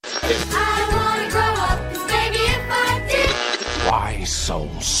I wanna grow up, 'cause maybe if I did. Why so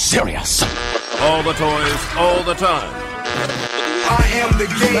serious? All the toys, all the time. I am the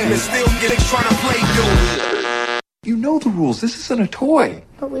game and still getting trying to play you. You know the rules. This isn't a toy.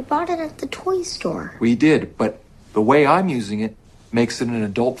 But we bought it at the toy store. We did, but the way I'm using it makes it an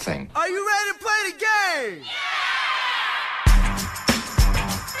adult thing. Are you ready to play the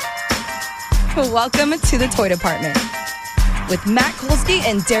game? Welcome to the Toy Department with Matt Kolsky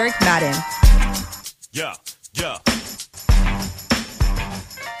and Derek Madden. Yeah.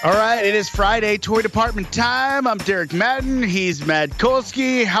 All right, it is Friday, Toy Department time. I'm Derek Madden. He's Matt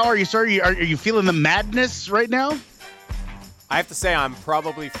Kolsky. How are you, sir? Are you feeling the madness right now? I have to say I'm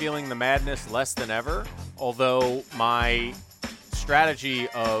probably feeling the madness less than ever, although my strategy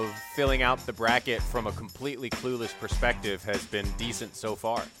of filling out the bracket from a completely clueless perspective has been decent so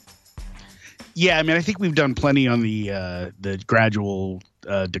far. Yeah, I mean, I think we've done plenty on the gradual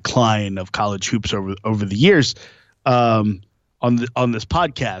decline of college hoops over the years on this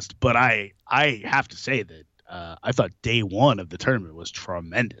podcast. But I have to say that I thought day one of the tournament was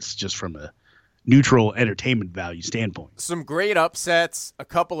tremendous, just from a neutral entertainment value standpoint. Some great upsets, a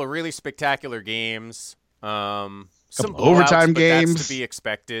couple of really spectacular games, some overtime blowouts, but games. that's to be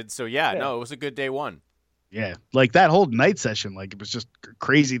expected. So yeah, no, it was a good day one. Yeah, like that whole night session, like it was just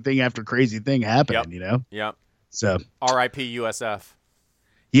crazy thing after crazy thing happening, you know? Yep. So R.I.P. USF.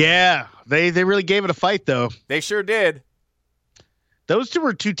 Yeah, they really gave it a fight, though. They sure did. Those two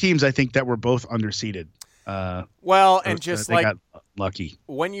were two teams, I think, that were both underseeded. Well, and just they like got lucky.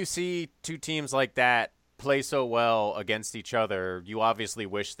 When you see two teams like that play so well against each other, you obviously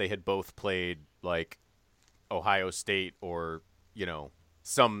wish they had both played like Ohio State or, you know,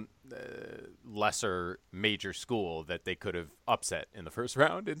 some lesser major school that they could have upset in the first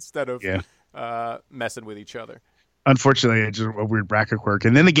round instead of messing with each other. Unfortunately, it's just a weird bracket quirk.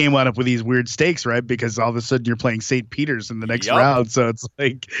 And then the game wound up with these weird stakes, right? Because all of a sudden you're playing St. Peter's in the next round. So it's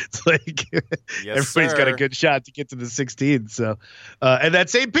like yes, everybody's got a good shot to get to the 16th. So, and that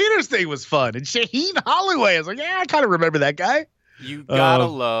St. Peter's thing was fun. And Shaheen Holloway, I was like, yeah, I kind of remember that guy. You gotta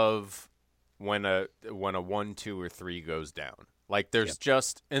love when a 1, 2, or 3 goes down. Like there's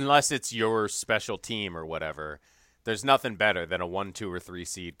just, unless it's your special team or whatever, there's nothing better than a 1, 2, or 3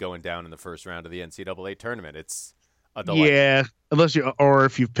 seed going down in the first round of the NCAA tournament. It's a delight. Yeah, unless or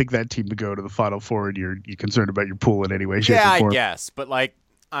if you pick that team to go to the Final Four and you're concerned about your pool in any way, shape, or form. I guess, but like,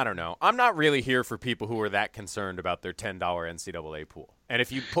 I don't know. I'm not really here for people who are that concerned about their $10 NCAA pool. And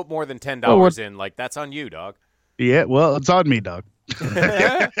if you put more than $10 in, like, that's on you, dog. Yeah, well, it's on me, dog.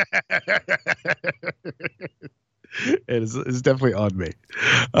 It's definitely on me.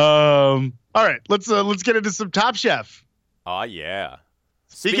 All right, let's get into some Top Chef. Oh yeah.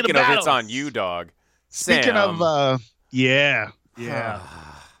 Speaking of it's on you, dog. Speaking of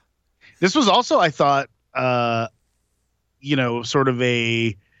this was also, I thought, sort of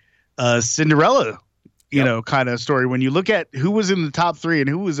a Cinderella, kind of story. When you look at who was in the top 3 and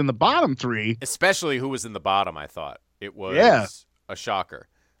who was in the bottom 3, especially who was in the bottom, I thought it was a shocker.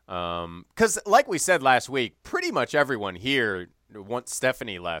 Because like we said last week, pretty much everyone here, once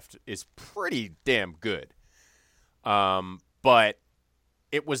Stephanie left, is pretty damn good. But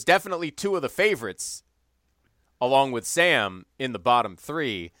it was definitely 2 of the favorites, along with Sam, in the bottom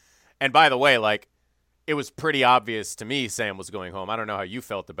 3. And by the way, like, it was pretty obvious to me Sam was going home. I don't know how you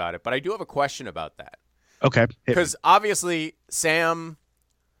felt about it, but I do have a question about that. Okay. Because obviously Sam,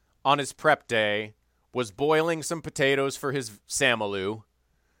 on his prep day, was boiling some potatoes for his Samaloo.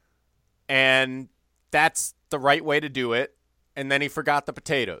 And that's the right way to do it. And then he forgot the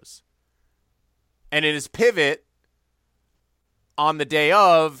potatoes. And in his pivot, on the day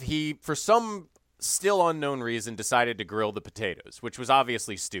of, he, for some still unknown reason, decided to grill the potatoes, which was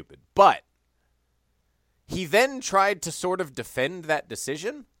obviously stupid. But he then tried to sort of defend that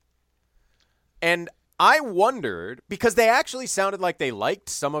decision. And I wondered, because they actually sounded like they liked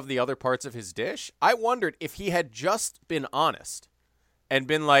some of the other parts of his dish, I wondered if he had just been honest and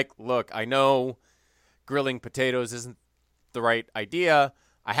been like, look, I know grilling potatoes isn't the right idea.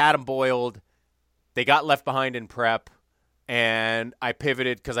 I had them boiled. They got left behind in prep. And I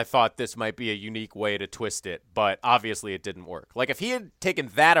pivoted because I thought this might be a unique way to twist it. But obviously it didn't work. Like if he had taken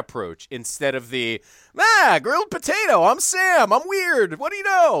that approach instead of the, grilled potato, I'm Sam, I'm weird, what do you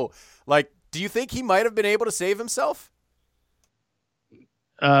know? Like, do you think he might have been able to save himself?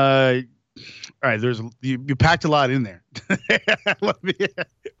 All right, you packed a lot in there. let me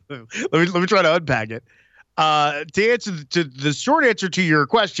try to unpack it. To answer to the short answer to your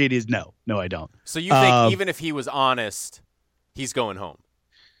question is no, I don't. So you think even if he was honest, he's going home?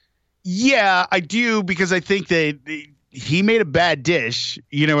 Yeah, I do, because I think that he made a bad dish.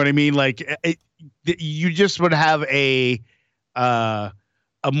 You know what I mean? Like you just would have a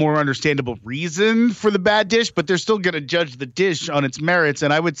more understandable reason for the bad dish, but they're still going to judge the dish on its merits.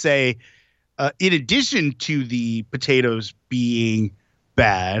 And I would say, in addition to the potatoes being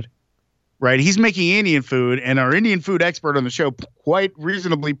bad, right, he's making Indian food, and our Indian food expert on the show quite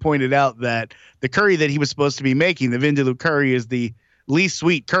reasonably pointed out that the curry that he was supposed to be making, the Vindaloo curry, is the least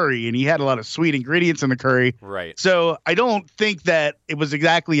sweet curry, and he had a lot of sweet ingredients in the curry. Right. So I don't think that it was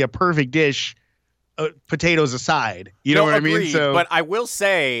exactly a perfect dish, potatoes aside. You know what I mean? So, but I will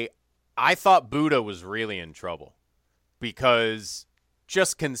say, I thought Buddha was really in trouble because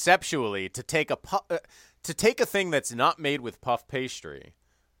just conceptually, to take a thing that's not made with puff pastry,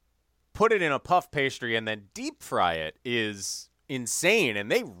 put it in a puff pastry, and then deep fry it is insane, and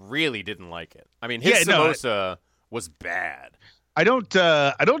they really didn't like it. I mean, his samosa was bad. I don't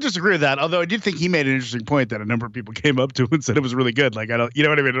disagree with that. Although I did think he made an interesting point that a number of people came up to and said it was really good. Like, you know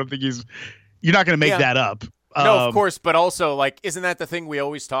what I mean? I don't think you're not going to make that up. No, of course. But also, like, isn't that the thing we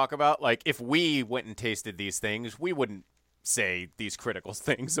always talk about? Like, if we went and tasted these things, we wouldn't say these critical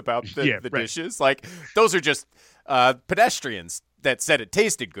things about the dishes. Like, those are just pedestrians that said it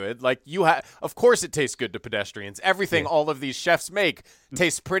tasted good. Like, of course it tastes good to pedestrians. Everything all of these chefs make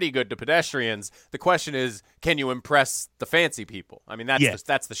tastes pretty good to pedestrians. The question is, can you impress the fancy people? I mean,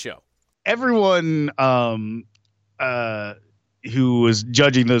 that's the show. Everyone who was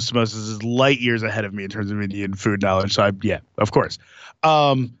judging those samosas is light years ahead of me in terms of Indian food knowledge. So of course.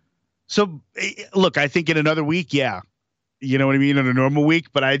 So look, I think in another week, you know what I mean, in a normal week.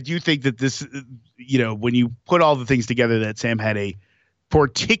 But I do think that this, when you put all the things together, that Sam had a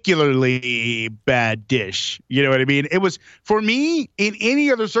particularly bad dish. You know what I mean? It was, for me, in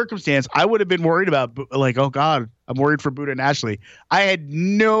any other circumstance, I would have been worried about, like, oh God, I'm worried for Buddha and Ashley. I had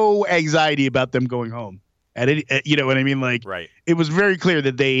no anxiety about them going home. You know what I mean? Like, right. It was very clear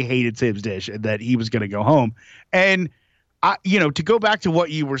that they hated Sam's dish and that he was going to go home. And to go back to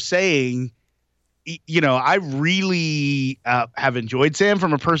what you were saying, I really have enjoyed Sam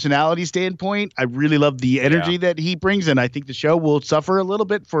from a personality standpoint. I really love the energy that he brings, and I think the show will suffer a little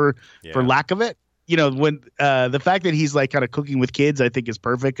bit for lack of it. When the fact that he's like kind of cooking with kids, I think is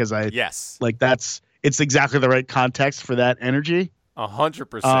perfect because it's exactly the right context for that energy.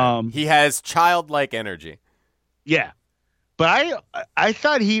 100%. He has childlike energy. Yeah, but I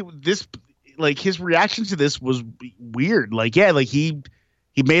thought his reaction to this was weird. Like, he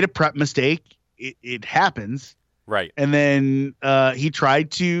made a prep mistake. It happens. Right. And then he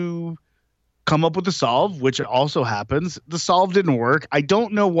tried to come up with a solve, which also happens. The solve didn't work. I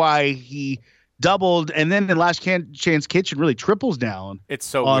don't know why he doubled, and then in Last Chance Kitchen really triples down. It's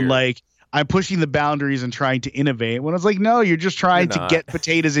so on weird. Like, I'm pushing the boundaries and trying to innovate. When I was like, no, you're just trying to get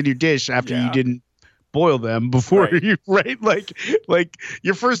potatoes in your dish after you didn't boil them before you, right? Like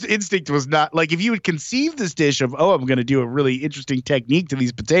your first instinct was not, like, if you had conceived this dish of, I'm going to do a really interesting technique to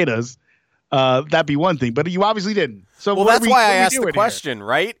these potatoes, that'd be one thing, but you obviously didn't. So that's why I asked the question,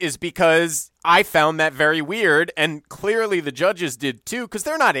 right? Is because I found that very weird, and clearly the judges did too, because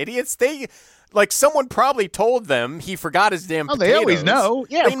they're not idiots. Like, someone probably told them he forgot his damn potatoes. They always know.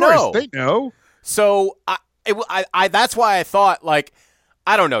 Yeah, of course, they know. So I that's why I thought, like,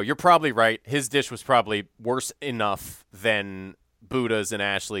 I don't know. You're probably right. His dish was probably worse enough than Buddha's and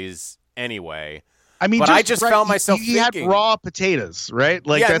Ashley's anyway. I mean, but I just found myself he thinking, had raw potatoes, right?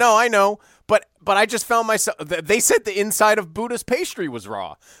 Like, I know. But I just found myself, they said the inside of Buddha's pastry was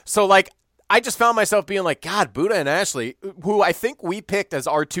raw. So, like, I just found myself being like, God, Buddha and Ashley, who I think we picked as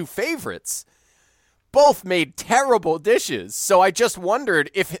our two favorites, both made terrible dishes. So I just wondered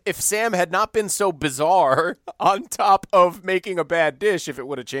if Sam had not been so bizarre on top of making a bad dish, if it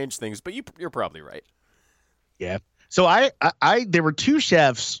would have changed things. But you're probably right. Yeah. So I there were two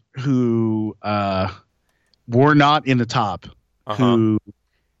chefs who were not in the top who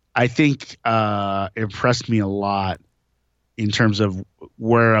I think impressed me a lot in terms of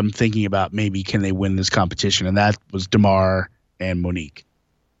where I'm thinking about maybe can they win this competition, and that was Damar and Monique.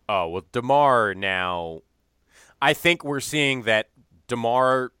 Oh, well, Damar now, I think we're seeing that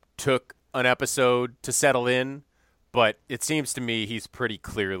Damar took an episode to settle in, but it seems to me he's pretty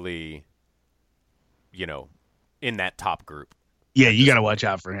clearly, in that top group. Yeah, you got to watch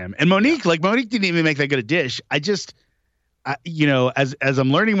out for him. And Monique, Monique didn't even make that good a dish. As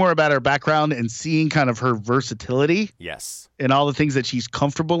I'm learning more about her background and seeing kind of her versatility. Yes. And all the things that she's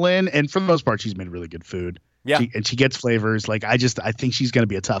comfortable in. And for the most part, she's made really good food. Yeah. She gets flavors. Like, I think she's going to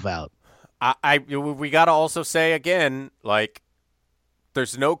be a tough out. We got to also say again, like,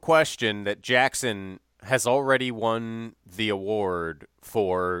 there's no question that Jackson has already won the award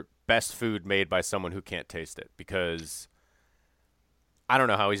for best food made by someone who can't taste it, because I don't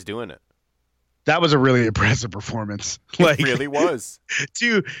know how he's doing it. That was a really impressive performance. It really was.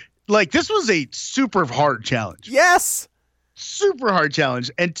 This was a super hard challenge. Yes. Super hard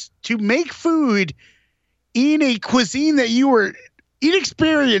challenge. And to make food in a cuisine that you were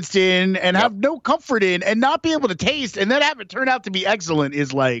inexperienced in and have no comfort in and not be able to taste and then have it turn out to be excellent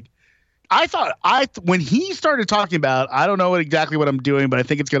is like, when he started talking about, I don't know exactly what I'm doing, but I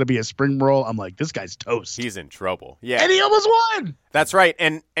think it's going to be a spring roll. I'm like, this guy's toast. He's in trouble. Yeah. And he almost won. That's right.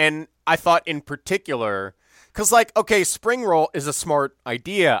 And I thought in particular, because okay, spring roll is a smart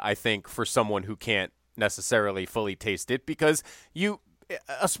idea, I think, for someone who can't necessarily fully taste it, because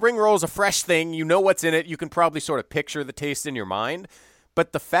a spring roll is a fresh thing. You know what's in it. You can probably sort of picture the taste in your mind.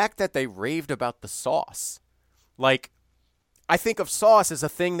 But the fact that they raved about the sauce, I think of sauce as a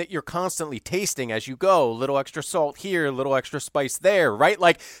thing that you're constantly tasting as you go. A little extra salt here, a little extra spice there, right?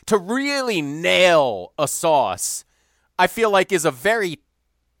 To really nail a sauce, I feel like is a very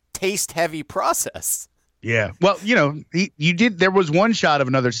taste-heavy process. Yeah. Well, there was one shot of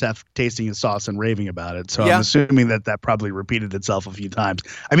another chef tasting his sauce and raving about it. So I'm assuming that probably repeated itself a few times.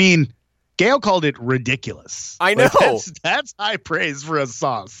 I mean, Gail called it ridiculous. I know. That's high praise for a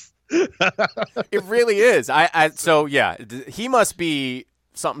sauce. It really is. So yeah, he must be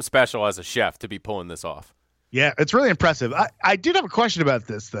something special as a chef to be pulling this off. Yeah, it's really impressive. I did have a question about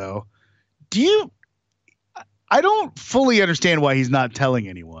this though. I don't fully understand why he's not telling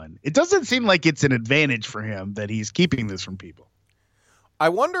anyone. It doesn't seem like it's an advantage for him that he's keeping this from people. I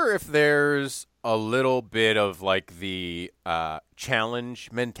wonder if there's a little bit of the challenge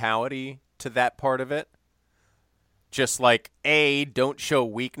mentality to that part of it. Just A, don't show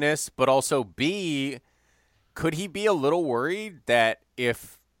weakness, but also B, could he be a little worried that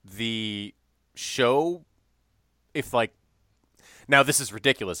if the show, now this is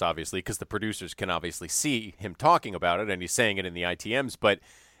ridiculous, obviously, because the producers can obviously see him talking about it and he's saying it in the ITMs, but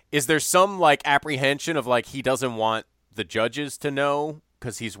is there some apprehension of he doesn't want the judges to know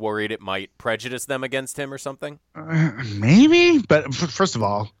because he's worried it might prejudice them against him or something? Maybe, but first of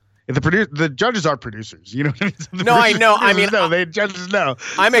all, the judges are producers, you know what I mean? No, I know. I mean, the judges know.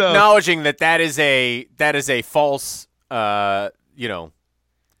 I'm acknowledging that is a false. I don't.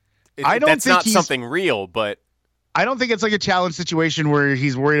 That's not something real, but I don't think it's a challenge situation where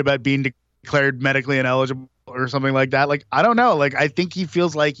he's worried about being declared medically ineligible or something like that. I don't know. I think he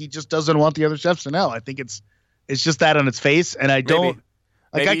feels like he just doesn't want the other chefs to know. I think it's just that on its face, and I don't.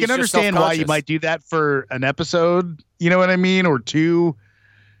 Maybe I can understand why you might do that for an episode. You know what I mean, or two.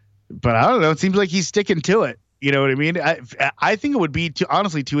 But I don't know. It seems like he's sticking to it. You know what I mean? I think it would be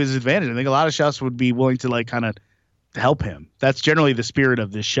honestly to his advantage. I think a lot of chefs would be willing to kind of help him. That's generally the spirit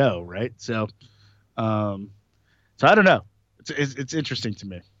of this show, right? So, so I don't know. It's interesting to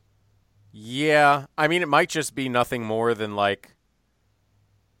me. Yeah, I mean, it might just be nothing more than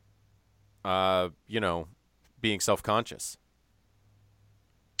being self-conscious.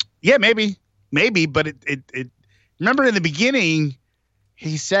 Yeah, maybe, but it. Remember in the beginning.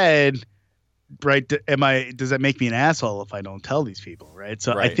 He said, right, does that make me an asshole if I don't tell these people, right?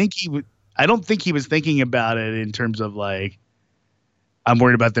 So right. I don't think he was thinking about it in terms of I'm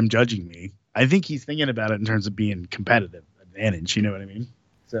worried about them judging me. I think he's thinking about it in terms of being competitive advantage, you know what I mean?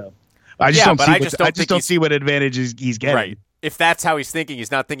 So I just don't see what advantages he's getting. Right. If that's how he's thinking, he's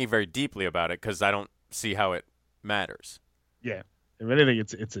not thinking very deeply about it, because I don't see how it matters. Yeah. If anything,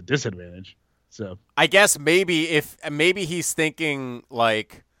 it's a disadvantage. So I guess maybe he's thinking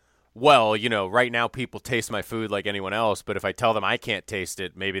well, right now people taste my food like anyone else, but if I tell them I can't taste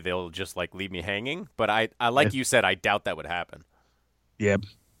it, maybe they'll just leave me hanging. But I you said, I doubt that would happen. Yeah.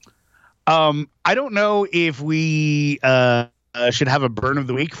 I don't know if we should have a burn of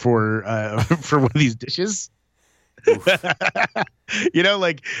the week for one of these dishes. There were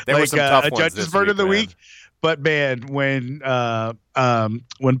some tough a judge's burn of the week. But man, when Padma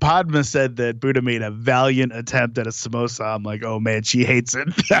said that Buddha made a valiant attempt at a samosa, I'm like, oh man, she hates it.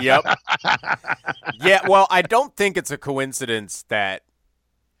 Yep. Yeah, well, I don't think it's a coincidence that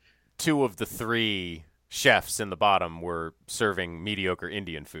 2 of the 3 chefs in the bottom were serving mediocre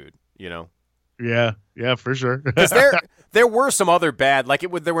Indian food, Yeah, for sure. Because there were some other bad,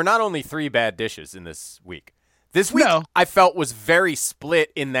 there were not only 3 bad dishes in this week. This week, I felt was very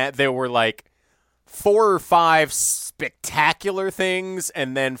split in that there were 4 or 5 spectacular things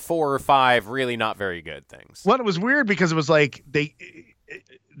and then 4 or 5 really not very good things. Well, it was weird because it was they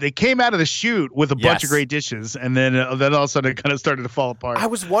came out of the chute with a bunch of great dishes, and then all of a sudden it kind of started to fall apart. I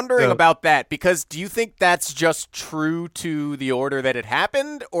was wondering about that, because do you think that's just true to the order that it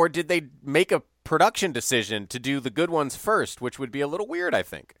happened, or did they make a production decision to do the good ones first, which would be a little weird, I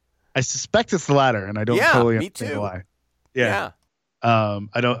think? I suspect it's the latter, and I don't Yeah, totally me understand too. why. Yeah.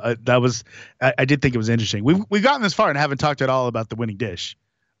 I don't. I did think it was interesting. We've gotten this far and haven't talked at all about the winning dish,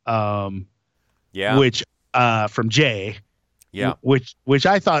 Yeah. which from Jay, Yeah. which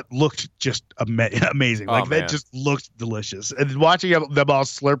I thought looked just amazing. Oh, Like man. that just looked delicious. And watching them all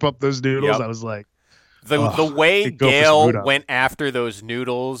slurp up those noodles, Yep. I was like, The way could go for some Gail udon. went after those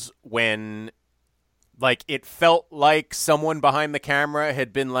noodles when, like, it felt like someone behind the camera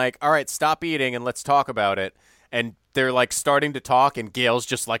had been like, all right, stop eating and let's talk about it. And they're, like, starting to talk, and Gail's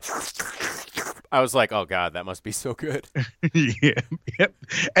just like, I was like, oh, God, that must be so good. yeah. Yep.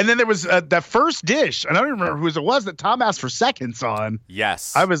 And then there was that first dish. And I don't remember who it was that Tom asked for seconds on.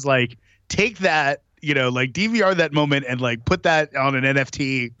 Yes. I was like, take that, like DVR that moment and like put that on an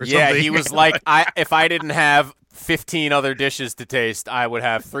NFT or Yeah, something. he was like, if I didn't have 15 other dishes to taste, I would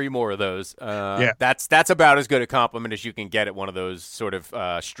have 3 more of those. Yeah. That's about as good a compliment as you can get at one of those sort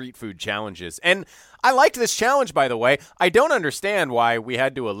of street food challenges. And I liked this challenge, by the way. I don't understand why we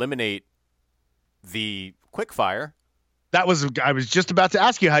had to eliminate the quickfire. I was just about to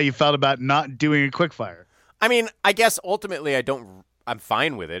ask you how you felt about not doing a quickfire. I mean, I guess ultimately I'm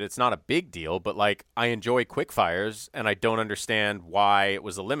fine with it. It's not a big deal, but like I enjoy quickfires, and I don't understand why it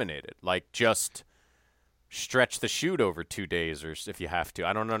was eliminated. Like just stretch the shoot over 2 days, or if you have to.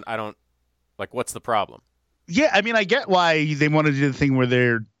 I don't know. Like, what's the problem? Yeah, I mean, I get why they wanted to do the thing where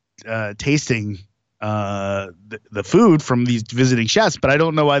they're tasting the food from these visiting chefs, but I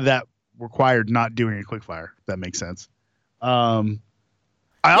don't know why that required not doing a quickfire. If that makes sense. I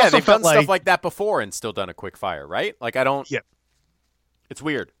also they've felt done stuff like that before and still done a quickfire, right? Like I don't. Yeah. It's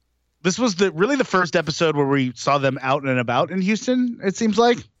weird. This was really the first episode where we saw them out and about in Houston, it seems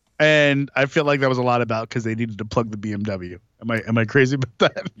like. And I feel like that was a lot about because they needed to plug the BMW. Am I crazy about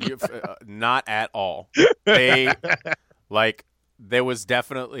that? Not at all. They like there was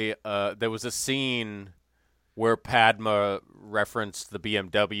definitely there was a scene where Padma referenced the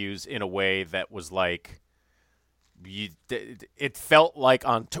BMWs in a way that was like it felt like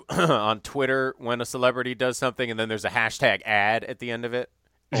on on Twitter when a celebrity does something and then there's a hashtag ad at the end of it.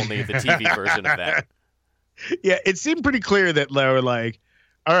 Only the TV version of that. Yeah, it seemed pretty clear that they were like,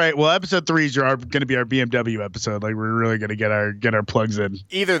 all right, well, episode 3 is going to be our BMW episode. Like, we're really going to get our plugs in.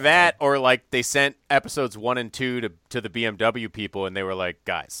 Either that or, like, they sent episodes 1 and 2 to the BMW people, and they were like,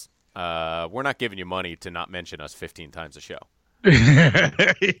 guys, we're not giving you money to not mention us 15 times a show. Yeah,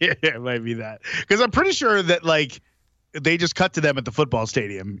 it might be that. Because I'm pretty sure that, like, they just cut to them at the football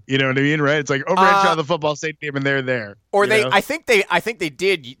stadium. You know what I mean, right? It's like overhead shot of the football stadium, and they're there. Or know? I think they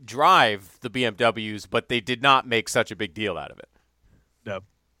did drive the BMWs, but they did not make such a big deal out of it. No.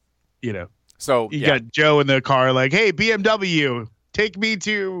 So you got Joe in the car like, hey, BMW, take me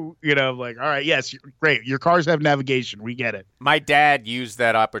to, like, all right, yes, great. Your cars have navigation. We get it. My dad used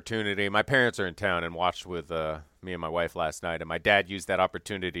that opportunity. My parents are in town and watched with me and my wife last night, and my dad used that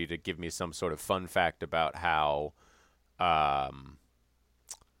opportunity to give me some sort of fun fact about how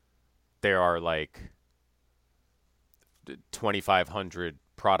there are like 2,500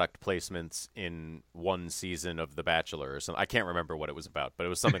 product placements in one season of The Bachelor or something. I can't remember what it was about, but it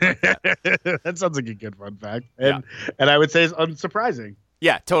was something like that. That sounds like a good fun fact. And I would say it's unsurprising.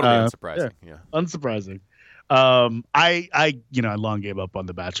 Yeah, totally unsurprising. Yeah. Unsurprising. I long gave up on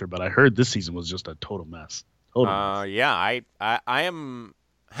The Bachelor, but I heard this season was just a total mess. Yeah, I am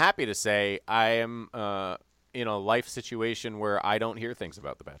happy to say I am in a life situation where I don't hear things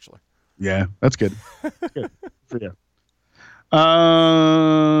about The Bachelor. Yeah, that's good. Good for you. All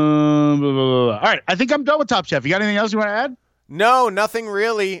right, I think I'm done with Top Chef. You got anything else you want to add? No, nothing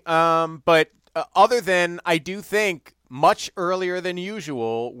really. But other than I do think much earlier than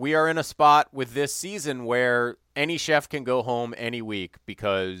usual, we are in a spot with this season where any chef can go home any week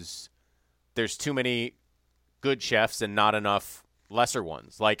because there's too many good chefs and not enough lesser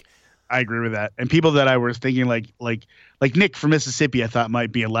ones. Like, I agree with that. And people that I was thinking like Nick from Mississippi, I thought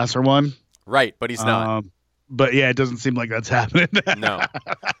might be a lesser one. Right, but he's not. But yeah, it doesn't seem like that's happening. No.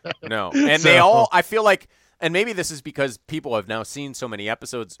 And they all, I feel like, and maybe this is because people have now seen so many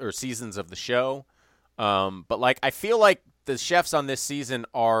episodes or seasons of the show. But like, I feel like the chefs on this season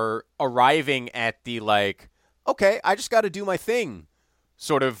are arriving at the like, okay, I just got to do my thing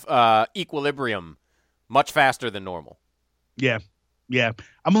sort of equilibrium much faster than normal. Yeah. Yeah.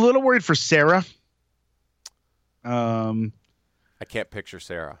 I'm a little worried for Sarah. I can't picture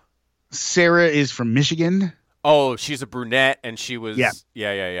Sarah. Sarah is from Michigan. Oh, she's a brunette, and she was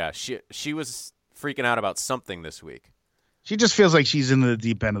yeah. She was freaking out about something this week. She just feels like she's in the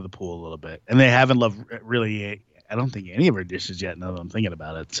deep end of the pool a little bit, and they haven't loved really. I don't think any of her dishes yet. Now that I'm thinking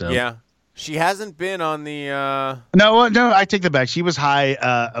about it, so yeah, She hasn't been on the. No, I take that back. She was high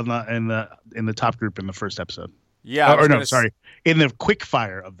in the top group in the first episode. Yeah, in the quick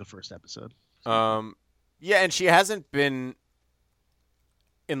fire of the first episode. Yeah, and she hasn't been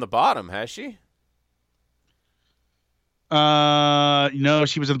in the bottom, has she? No,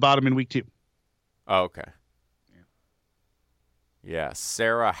 she was in the bottom in week 2. Oh, okay. Yeah,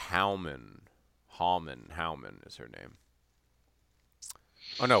 Sarah Howman is her name.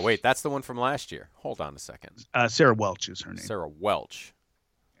 Oh, no, wait, that's the one from last year. Hold on a second. Sarah Welch is her name. Sarah Welch.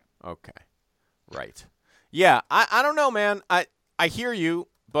 Okay. Right. Yeah, I don't know, man. I hear you,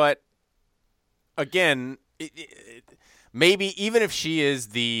 but again, maybe even if she is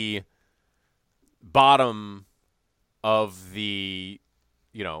the bottom of the,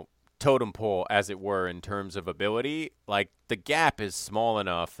 totem pole, as it were, in terms of ability, like the gap is small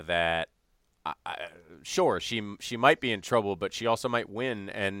enough that sure, she might be in trouble, but she also might win,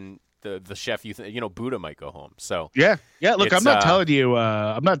 and the chef, Buddha might go home. So yeah. Look, I'm not telling you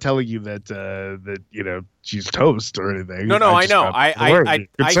that she's toast or anything. No, I know. I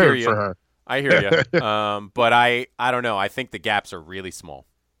hear you. For her. I hear you. But I don't know. I think the gaps are really small.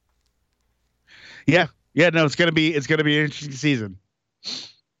 Yeah. No, it's gonna be an interesting season.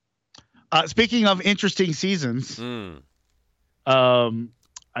 Speaking of interesting seasons,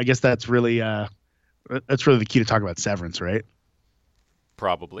 I guess that's really the key to talk about Severance, right?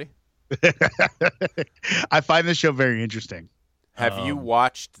 Probably. I find this show very interesting. Have you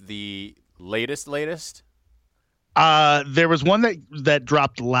watched the latest? There was one that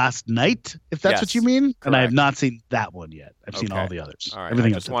dropped last night, if that's what you mean. Correct. And I have not seen that one yet. I've seen all the others. All right.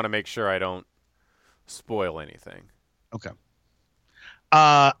 Everything I just want to make sure I don't spoil anything. Okay.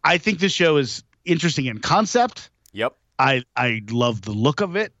 I think this show is interesting in concept. Yep. I love the look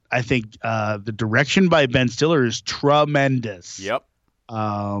of it. I think the direction by Ben Stiller is tremendous. Yep.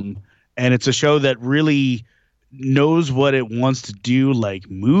 And it's a show that really knows what it wants to do, like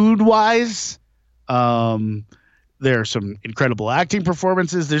mood-wise. There are some incredible acting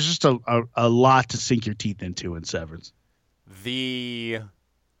performances. There's just a lot to sink your teeth into in Severance. The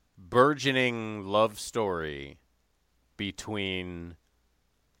burgeoning love story between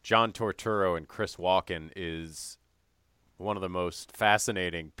John Turturro and Chris Walken is one of the most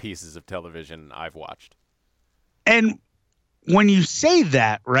fascinating pieces of television I've watched. And when you say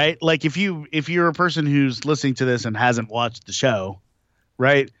that, right, like if you're a person who's listening to this and hasn't watched the show,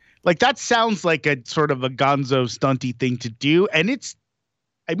 right, like that sounds like a sort of a gonzo stunty thing to do, and it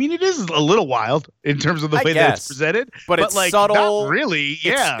is a little wild in terms of the way that it's presented, but it's like, subtle. Not really,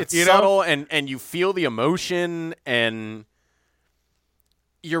 yeah, it's subtle, and you feel the emotion, and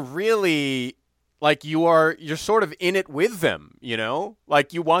you're really like you're sort of in it with them,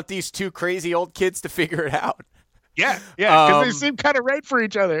 like you want these two crazy old kids to figure it out. Yeah, because they seem kind of right for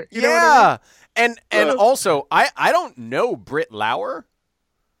each other. You know what I mean? And also, I don't know Britt Lauer.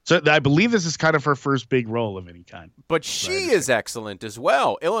 So I believe this is kind of her first big role of any kind. But she is excellent as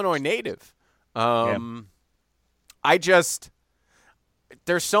well. Illinois native. There's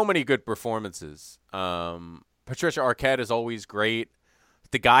so many good performances. Patricia Arquette is always great.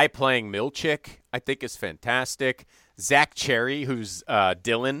 The guy playing Milchick, I think, is fantastic. Zach Cherry, who's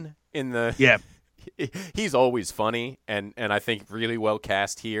Dylan in the... Yeah. He's always funny and I think really well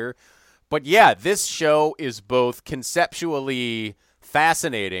cast here. But yeah, this show is both conceptually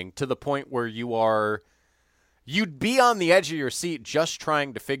fascinating to the point where you'd be on the edge of your seat just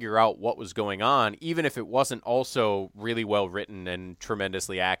trying to figure out what was going on, even if it wasn't also really well written and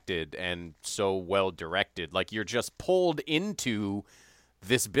tremendously acted and so well directed. Like you're just pulled into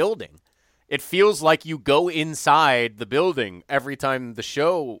this building. It feels like you go inside the building every time the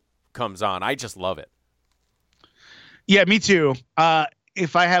show comes on. I just love it. Yeah, me too.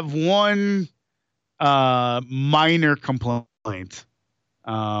 If I have one minor complaint,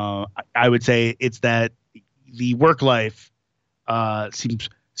 I would say it's that the work life seems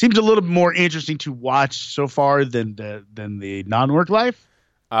a little more interesting to watch so far than the non-work life.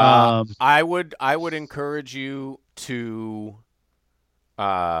 I would encourage you to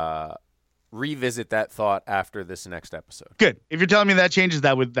revisit that thought after this next episode. Good. If you're telling me that changes,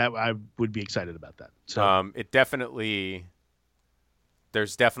 I would be excited about that. So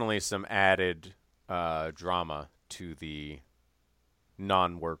there's definitely some added drama to the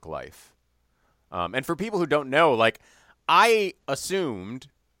non-work life. And for people who don't know, like I assumed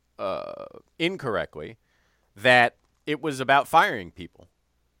incorrectly that it was about firing people,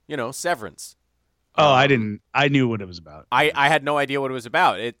 severance. Oh, I didn't. I knew what it was about. I had no idea what it was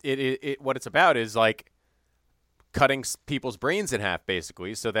about. What it's about is like cutting people's brains in half,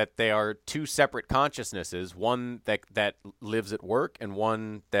 basically, so that they are two separate consciousnesses: one that lives at work and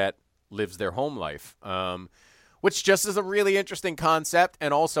one that lives their home life, which just is a really interesting concept.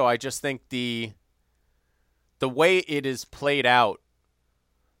 And also, I just think the way it is played out,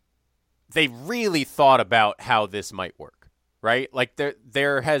 they really thought about how this might work, right? Like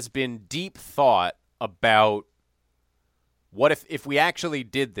there has been deep thought about what if we actually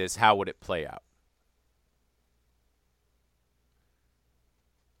did this, how would it play out?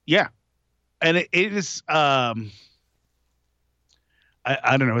 Yeah. And it is, I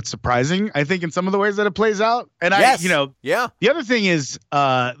don't know. It's surprising, I think, in some of the ways that it plays out. And Yes. The other thing is,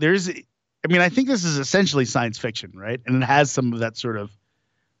 I think this is essentially science fiction, right? And it has some of that sort of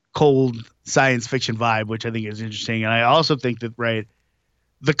cold science fiction vibe, which I think is interesting. And I also think that, right,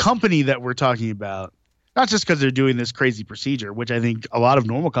 the company that we're talking about, not just because they're doing this crazy procedure, which I think a lot of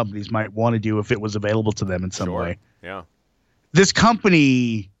normal companies might want to do if it was available to them in some way. Yeah. This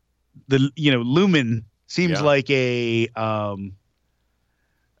company, Lumen, seems like a,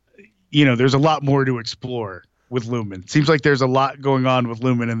 there's a lot more to explore with Lumen. Seems like there's a lot going on with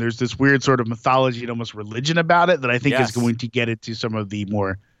Lumen, and there's this weird sort of mythology and almost religion about it that I think is going to get into some of the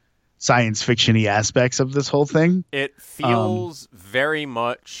more science fiction-y aspects of this whole thing. It feels very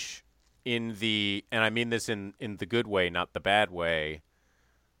much in the, and I mean this in the good way, not the bad way,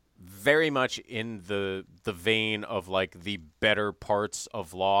 very much in the vein of like the better parts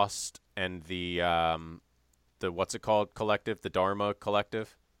of Lost and the what's it called collective, the Dharma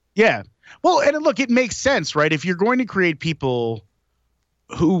Collective. Yeah. Well, and look, it makes sense, right? If you're going to create people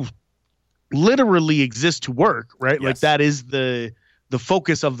who literally exist to work, right? Yes. Like that is the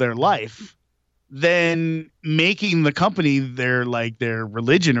focus of their life, then making the company their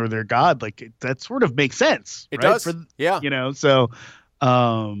religion or their god, like that sort of makes sense. It right? does. Yeah.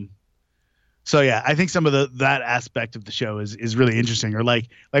 So yeah, I think some of that aspect of the show is really interesting. Or like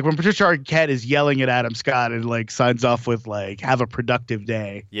when Patricia Arquette is yelling at Adam Scott and like signs off with like, have a productive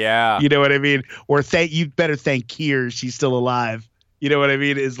day. Yeah. You know what I mean? Or you better thank Keir, she's still alive. You know what I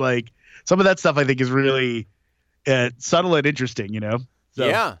mean? Is like some of that stuff I think is really subtle and interesting, So.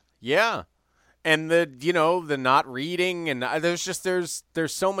 Yeah. Yeah. And the not reading, and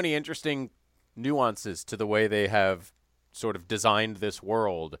there's so many interesting nuances to the way they have sort of designed this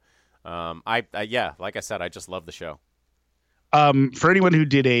world. Like I said, I just love the show. For anyone who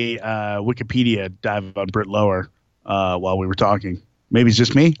did a Wikipedia dive on Britt Lower while we were talking, maybe it's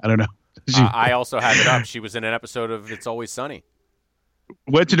just me. I don't know. I also have it up. She was in an episode of It's Always Sunny.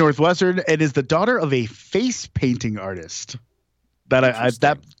 Went to Northwestern and is the daughter of a face painting artist. That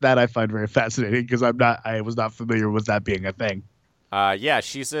I find very fascinating because I was not familiar with that being a thing.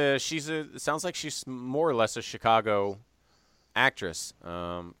 She's a sounds like she's more or less a Chicago actress.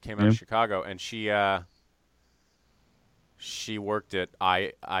 Came out of Chicago, and she worked at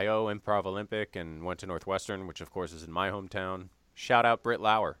IO Improv Olympic and went to Northwestern, which of course is in my hometown. Shout out Britt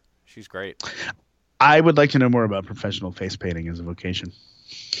Lauer. She's great. I would like to know more about professional face painting as a vocation.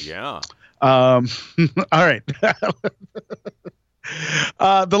 Yeah. All right.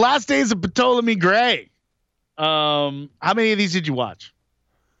 The Last Days of Ptolemy Gray. How many of these did you watch?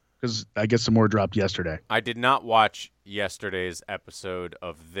 Because I guess some more dropped yesterday. I did not watch yesterday's episode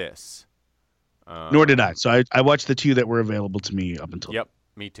of this. Nor did I. So I watched the two that were available to me up until. Yep,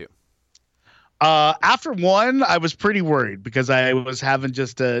 me too. After one, I was pretty worried because I was having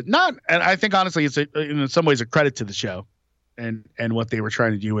and I think honestly it's in some ways a credit to the show and what they were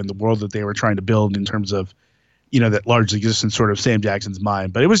trying to do in the world that they were trying to build in terms of, that largely exists in sort of Sam Jackson's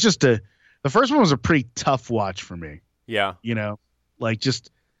mind. But it was just the first one was a pretty tough watch for me. Yeah. Like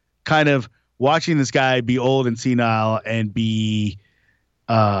just kind of watching this guy be old and senile and be,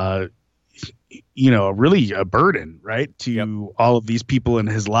 really a burden, right, to all of these people in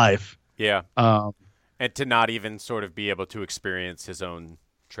his life. Yeah. And to not even sort of be able to experience his own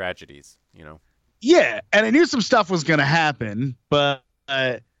tragedies, Yeah. And I knew some stuff was going to happen, but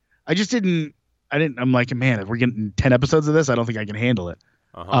I just didn't. I'm like, man, if we're getting 10 episodes of this, I don't think I can handle it.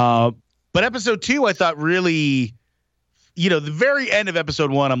 But episode 2, I thought really, the very end of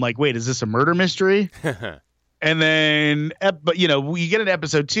episode 1, I'm like, wait, is this a murder mystery? And then, we get into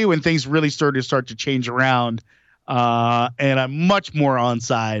episode 2 and things really start to change around. And I'm much more on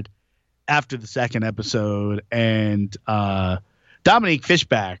side after the second episode. And Dominique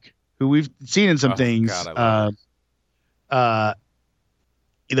Fishback, who we've seen in some things,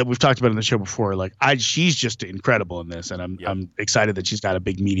 that we've talked about on the show before, like she's just incredible in this, and I'm excited that she's got a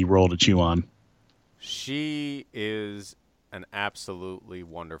big meaty role to chew on. She is an absolutely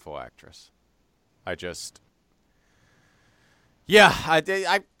wonderful actress. I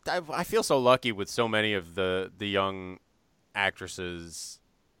feel so lucky with so many of the young actresses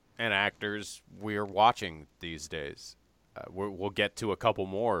and actors we're watching these days. we'll get to a couple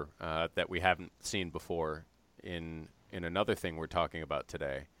more that we haven't seen before in another thing we're talking about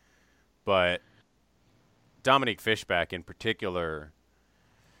today. But Dominique Fishback in particular,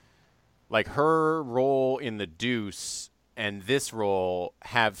 like her role in The Deuce and this role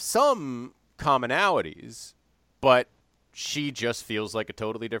have some commonalities, but she just feels like a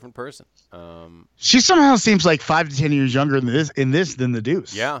totally different person. She somehow seems like 5 to 10 years younger in this than The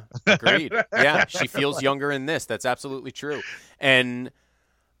Deuce. Yeah, agreed. Yeah, she feels younger in this. That's absolutely true. And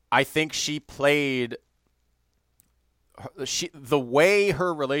I think she played the way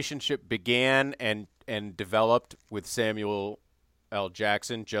her relationship began and developed with Samuel L.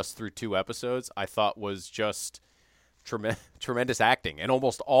 Jackson just through 2 episodes, I thought was just tremendous acting, and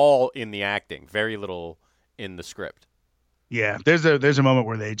almost all in the acting, very little in the script. Yeah, there's a moment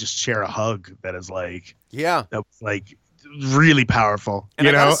where they just share a hug that is like, yeah, that was like really powerful. And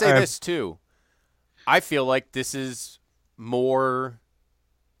I gotta say this too, I feel like this is more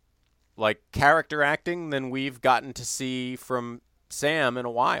like character acting than we've gotten to see from Sam in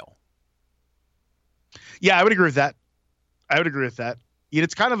a while. Yeah, I would agree with that.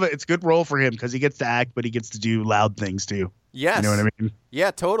 It's kind of it's a good role for him because he gets to act, but he gets to do loud things too. Yes. You know what I mean?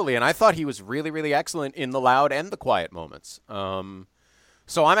 Yeah, totally. And I thought he was really, really excellent in the loud and the quiet moments.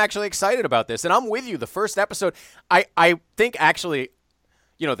 So I'm actually excited about this. And I'm with you. The first episode, I think actually,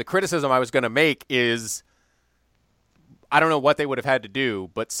 the criticism I was going to make is I don't know what they would have had to do,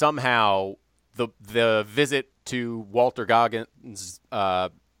 but somehow the visit to Walter Goggins'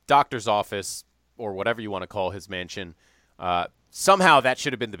 doctor's office, or whatever you want to call his mansion, somehow that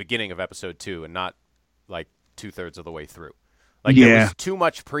should have been the beginning of episode 2 and not like 2/3 of the way through. Like, there was too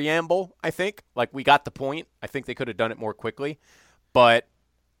much preamble, I think. Like, we got the point. I think they could have done it more quickly. But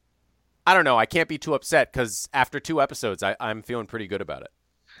I don't know. I can't be too upset because after 2 episodes, I'm feeling pretty good about it.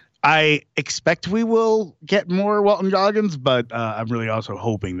 I expect we will get more Walton Goggins, but I'm really also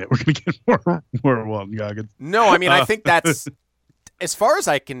hoping that we're going to get more Walton Goggins. No, I mean, I think that's, as far as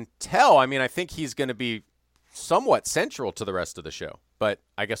I can tell, I mean, I think he's going to be somewhat central to the rest of the show. But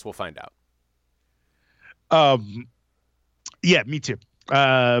I guess we'll find out. Yeah, me too.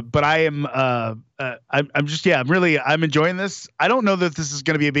 But I am, I'm enjoying this. I don't know that this is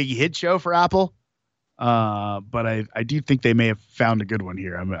going to be a big hit show for Apple. But I do think they may have found a good one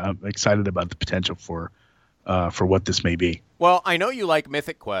here. I'm excited about the potential for what this may be. Well, I know you like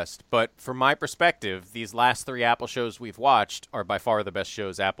Mythic Quest, but from my perspective, these last 3 Apple shows we've watched are by far the best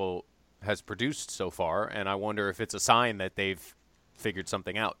shows Apple has produced so far. And I wonder if it's a sign that they've figured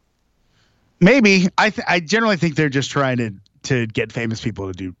something out. Maybe. I generally think they're just trying to get famous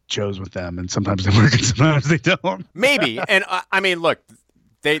people to do shows with them, and sometimes they work and sometimes they don't. Maybe. And I mean, look,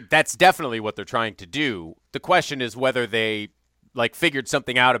 that's definitely what they're trying to do. The question is whether they figured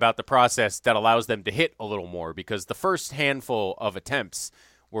something out about the process that allows them to hit a little more, because the first handful of attempts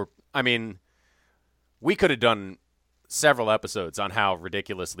were, I mean, we could have done several episodes on how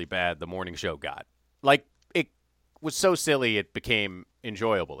ridiculously bad the morning show got. Like, it was so silly it became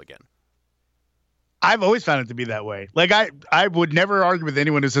enjoyable again. I've always found it to be that way. Like, I would never argue with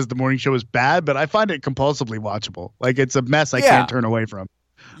anyone who says the morning show is bad, but I find it compulsively watchable. Like, it's a mess I can't turn away from.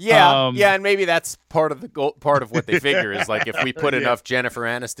 Yeah, and maybe that's part of part of what they figure is, like, if we put enough Jennifer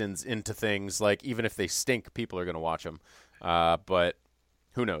Anistons into things, like, even if they stink, people are going to watch them. But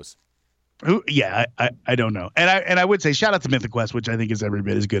who knows? I don't know. And I would say shout out to Mythic Quest, which I think is every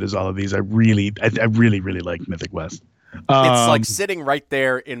bit as good as all of these. I really like Mythic Quest. It's like sitting right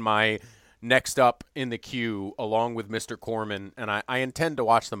there in my next up in the queue along with Mr. Corman, and I intend to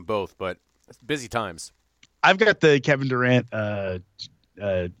watch them both, but it's busy times. I've got the Kevin Durant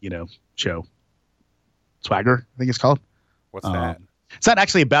show. Swagger, I think it's called. What's that? It's not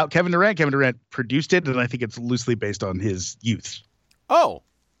actually about Kevin Durant. Kevin Durant produced it, and I think it's loosely based on his youth. Oh.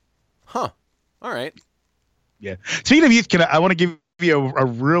 Huh. All right. Yeah. Speaking of youth, I want to give you a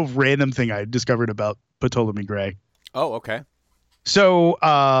real random thing I discovered about Ptolemy Gray. Oh, okay. So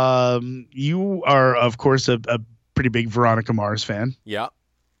you are, of course, a pretty big Veronica Mars fan. Yeah.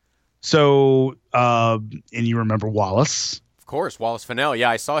 So, and you remember Wallace? Of course, Wallace Fennell. Yeah,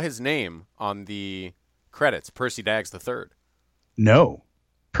 I saw his name on the credits. Percy Daggs III. No,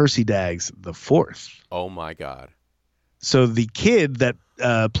 Percy Daggs IV. Oh my God. So the kid that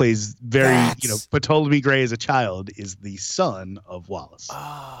plays Ptolemy Gray as a child is the son of Wallace.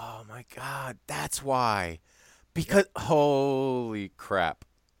 Oh my God, that's why. Because holy crap.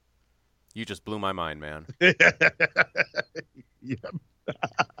 You just blew my mind, man.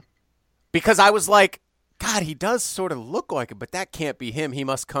 Because I was like, God, he does sort of look like it, but that can't be him. He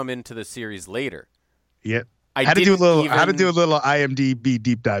must come into the series later. Yep. I had to do a little even- IMDb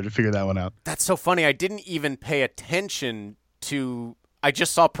deep dive to figure that one out. That's so funny. I didn't even pay attention to. I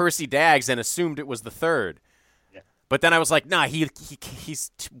just saw Percy Daggs and assumed it was the third. Yeah. But then I was like, nah,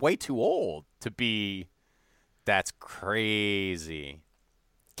 he's way too old to be. That's crazy.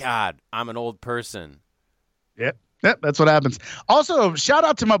 God, I'm an old person. Yep. Yep, that's what happens. Also, shout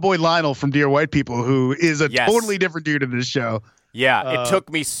out to my boy Lionel from Dear White People, who is a totally different dude in this show. Yeah, it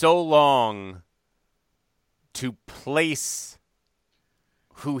took me so long to place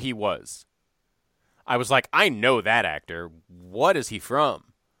who he was. I was like, I know that actor. What is he from?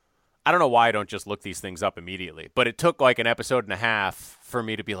 I don't know why I don't just look these things up immediately, but it took like an episode and a half for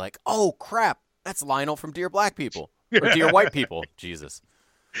me to be like, oh, crap, that's Lionel from Dear Black People or Dear White People. Jesus.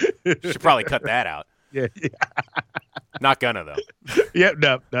 Should probably cut that out. Yeah. Not gonna, though. Yep,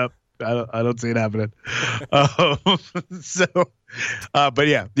 no. I don't see it happening. But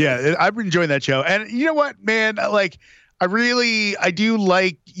yeah, I'm enjoying that show. And you know what, man? Like, I do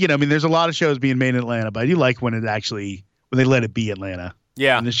like, I mean, there's a lot of shows being made in Atlanta, but I do like when they let it be Atlanta.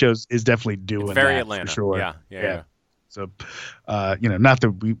 Yeah. And this show is definitely doing It's very that Atlanta. for sure. Yeah. So, not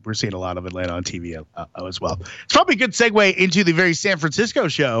that we're seeing a lot of Atlanta on TV as well. It's probably a good segue into the very San Francisco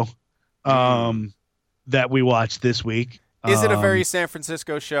show that we watched this week. Is it a very San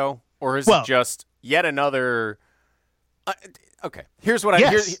Francisco show, or is it just yet another? Okay, here's what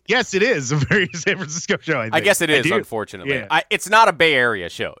Yes, it is a very San Francisco show. I guess it is, unfortunately. Yeah. It's not a Bay Area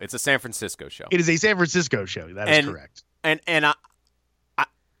show. It's a San Francisco show. It is a San Francisco show. That is correct. And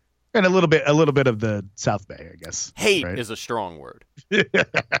a little bit of the South Bay, I guess. Hate right? is a strong word.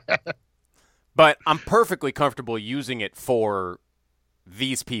 But I'm perfectly comfortable using it for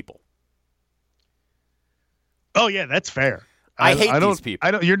these people. Oh yeah, that's fair. I hate these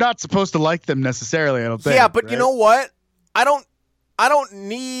people. You're not supposed to like them necessarily, I don't think. Yeah, but right? you know what? I don't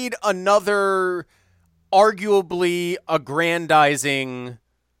need another arguably aggrandizing,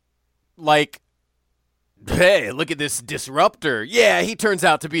 like, hey, look at this disruptor. Yeah, he turns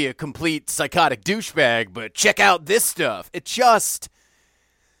out to be a complete psychotic douchebag, but check out this stuff. It just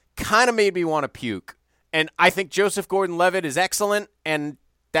kind of made me want to puke. And I think Joseph Gordon-Levitt is excellent, and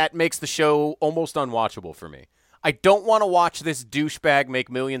that makes the show almost unwatchable for me. I don't want to watch this douchebag make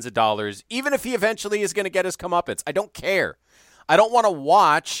millions of dollars, even if he eventually is going to get his comeuppance. I don't care. I don't want to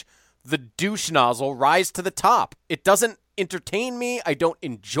watch the douche nozzle rise to the top. It doesn't entertain me. I don't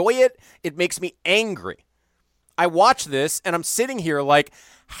enjoy it. It makes me angry. I watch this, and I'm sitting here like,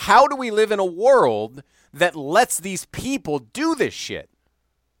 how do we live in a world that lets these people do this shit?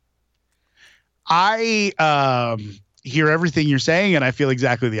 I hear everything you're saying, and I feel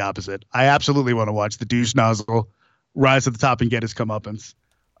exactly the opposite. I absolutely want to watch the douche nozzle rise to the top and get his comeuppance.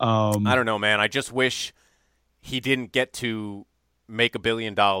 I don't know, man. I just wish he didn't get to make $1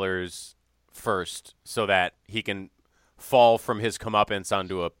 billion first so that he can fall from his comeuppance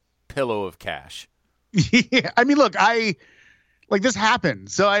onto a pillow of cash. Yeah, I mean, look, this happened,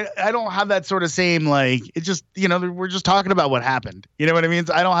 so I don't have that sort of same, like, it just, we're just talking about what happened. You know what I mean?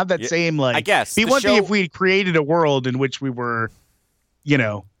 So I don't have that same, like, I guess. It'd be one thing if we created a world in which we were,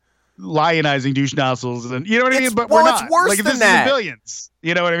 lionizing douche nozzles, and you know what I mean? But we're not. It's worse like, if than this that. is billions.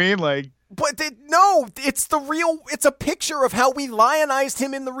 You know what I mean? Like, but no, it's a picture of how we lionized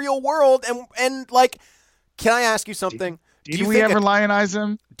him in the real world, and like, can I ask you something? Did we ever lionize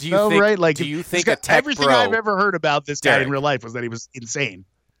him? Do you think? Right? Like, do you think a tech everything bro, I've ever heard about this guy Derek, in real life was that he was insane?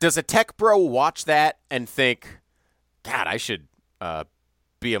 Does a tech bro watch that and think, God, I should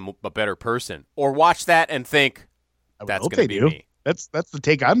be a better person, or watch that and think that's going to be me? That's the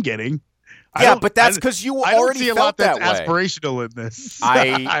take I'm getting. Yeah, but that's because you already see a felt lot that's that way. Aspirational in this.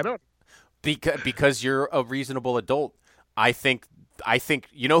 I don't. Because you're a reasonable adult. I think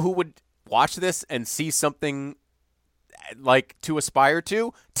you know who would watch this and see something like to aspire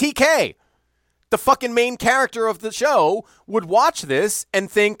to? TK, the fucking main character of the show, would watch this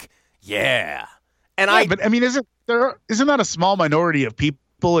and think, yeah. And but I mean, isn't that a small minority of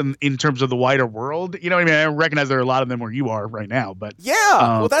people in terms of the wider world? You know what I mean? I recognize there are a lot of them where you are right now, but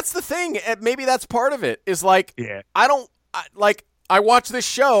yeah. Well, that's the thing. Maybe that's part of it. Is like, yeah. I watch this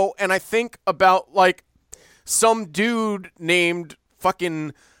show and I think about like some dude named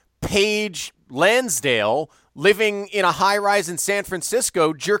fucking Paige Lansdale living in a high-rise in San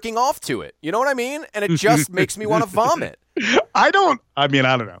Francisco jerking off to it. You know what I mean? And it just makes me want to vomit. I don't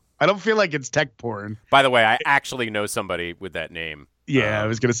know. I don't feel like it's tech porn. By the way, I actually know somebody with that name. Yeah, I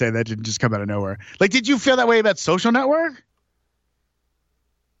was going to say that didn't just come out of nowhere. Like, did you feel that way about Social Network?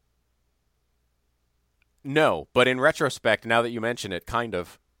 No, but in retrospect, now that you mention it, kind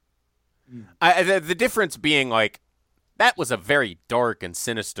of. The difference being, like, that was a very dark and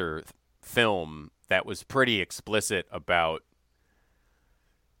sinister film that was pretty explicit about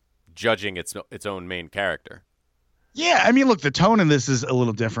judging its own main character. Yeah, I mean, look, the tone in this is a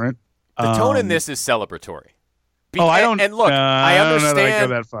little different. The tone in this is celebratory. I don't. And look, I understand. I don't know that I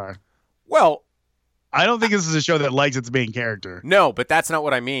go that far. Well, I don't think this is a show that likes its main character. no, but that's not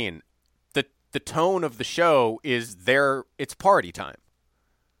what I mean. The tone of the show is it's party time.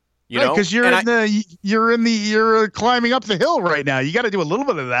 You know, because you're climbing up the hill right now. You got to do a little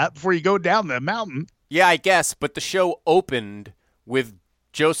bit of that before you go down the mountain. Yeah, I guess, but the show opened with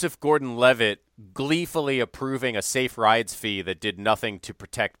Joseph Gordon-Levitt gleefully approving a safe rides fee that did nothing to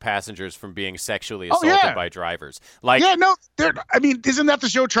protect passengers from being sexually assaulted by drivers. Isn't that the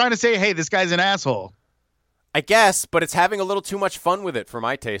show trying to say, hey, this guy's an asshole? I guess, but it's having a little too much fun with it for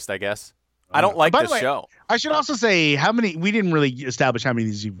my taste, I guess. I don't like this show. I should also say we didn't really establish how many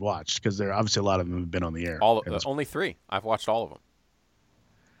of these you've watched, because there obviously a lot of them have been on the air. Only 3. I've watched all of them.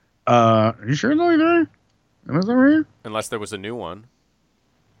 Are you sure it's only 3? Is that right? Unless there was a new one.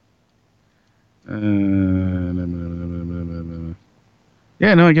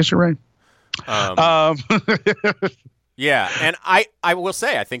 Yeah, no, I guess you're right. Yeah, and I will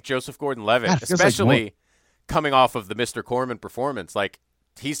say, I think Joseph Gordon-Levitt, especially coming off of the Mr. Corman performance, like,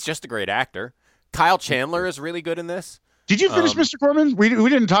 he's just a great actor. Kyle Chandler is really good in this. Did you finish Mr. Corman? We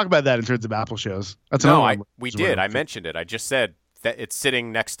didn't talk about that in terms of Apple shows. That's we did. I mentioned it. I just said that it's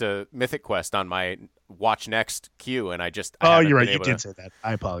sitting next to Mythic Quest on my watch next queue, and you're right. You did say that.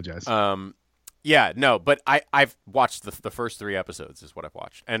 I apologize. Yeah, no, but I've watched the first 3 episodes is what I've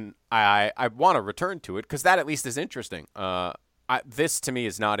watched, and I want to return to it because that at least is interesting. This to me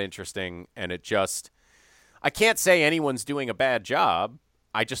is not interesting, and I can't say anyone's doing a bad job.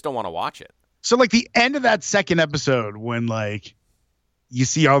 I just don't want to watch it. So, like, the end of that second episode when, like, you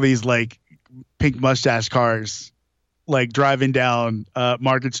see all these, like, pink mustache cars, like, driving down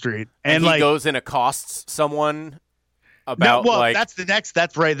Market Street. And he goes and accosts someone about, that's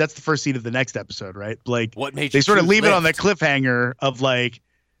the first scene of the next episode, right? Like, what made you they sort of leave Lyft? it on the cliffhanger of, like,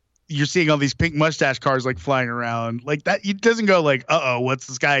 you're seeing all these pink mustache cars, like, flying around. Like, that, it doesn't go, like, what's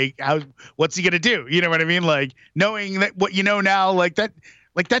this guy, what's he going to do? You know what I mean? Like, knowing that what you know now, like, that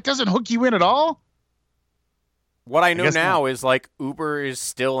doesn't hook you in at all. What I know now is, like, Uber is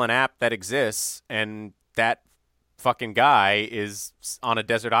still an app that exists, and that fucking guy is on a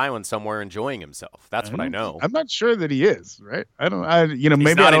desert island somewhere enjoying himself. That's what I know. I'm not sure that he is, right? Maybe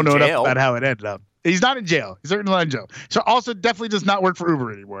I don't know enough about how it ended up. He's not in jail. He's certainly not in jail. So also definitely does not work for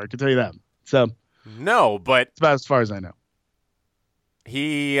Uber anymore. I can tell you that. So no, but it's about as far as I know.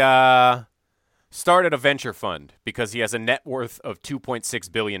 He started a venture fund because he has a net worth of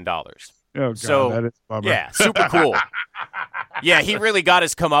 $2.6 billion. Oh, God, so, that is a bummer. Yeah, super cool. Yeah, he really got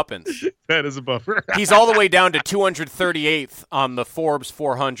his comeuppance. That is a bummer. He's all the way down to 238th on the Forbes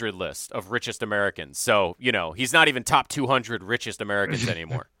 400 list of richest Americans. So, he's not even top 200 richest Americans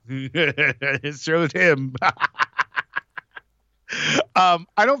anymore. It showed him. I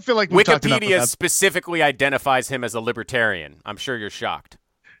don't feel like Wikipedia specifically identifies him as a libertarian. I'm sure you're shocked.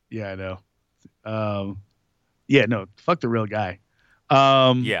 Yeah, I know. No, fuck the real guy.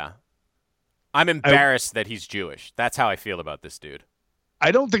 Yeah. I'm embarrassed that he's Jewish. That's how I feel about this dude.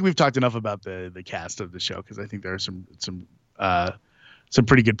 I don't think we've talked enough about the cast of the show because I think there are some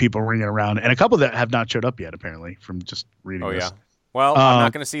pretty good people ringing around and a couple that have not showed up yet, apparently, from just reading this. Yeah. Well, I'm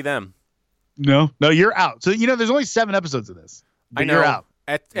not going to see them. No, you're out. So, there's only 7 episodes of this. I know. You're out.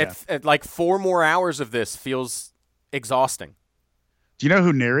 At like 4 more hours of this feels exhausting. Do you know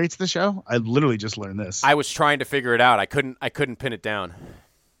who narrates the show? I literally just learned this. I was trying to figure it out. I couldn't pin it down.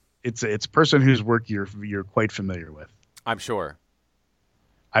 It's a person whose work you're quite familiar with. I'm sure.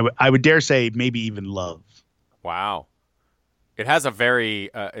 I would dare say maybe even love. Wow. It has a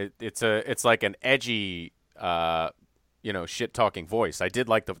very it's like an edgy shit talking voice. I did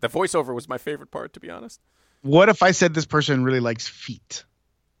like the voiceover was my favorite part, to be honest. What if I said this person really likes feet?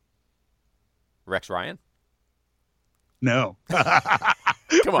 Rex Ryan? No. Come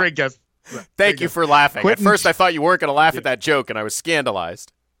on. Great guess. Thank you for laughing. At first I thought you weren't going to laugh at that joke and I was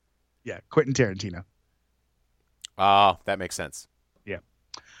scandalized. Yeah, Quentin Tarantino. Oh, that makes sense. Yeah.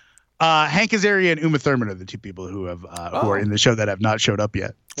 Hank Azaria and Uma Thurman are the 2 people who have who are in the show that have not showed up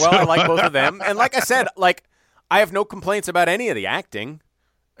yet. Well, I like both of them. And like I said, I have no complaints about any of the acting.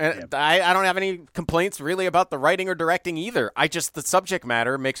 And I don't have any complaints really about the writing or directing either. The subject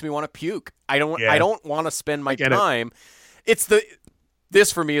matter makes me want to puke. I don't want to spend my time.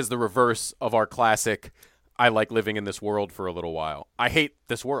 This for me is the reverse of our classic I like living in this world for a little while. I hate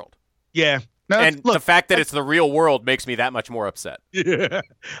this world. Yeah. No, and the fact that it's the real world makes me that much more upset. Yeah.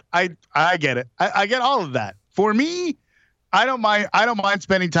 I get it. I get all of that. For me, I don't mind. I don't mind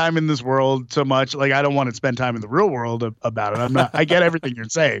spending time in this world so much. Like, I don't want to spend time in the real world about it. I'm not. I get everything you're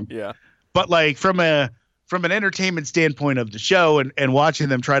saying. Yeah. But like from an entertainment standpoint of the show and watching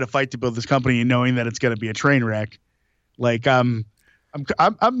them try to fight to build this company and knowing that it's going to be a train wreck, like I'm good.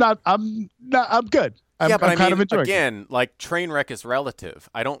 I'm kind of enjoying again, like train wreck is relative.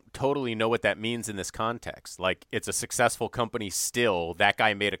 I don't totally know what that means in this context. Like, it's a successful company still. That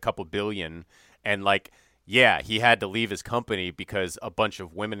guy made a couple billion, and like, yeah, he had to leave his company because a bunch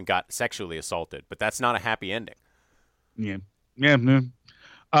of women got sexually assaulted. But that's not a happy ending. Yeah.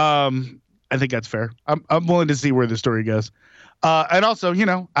 I think that's fair. I'm willing to see where the story goes. And also,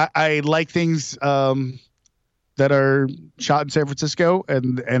 I like things that are shot in San Francisco,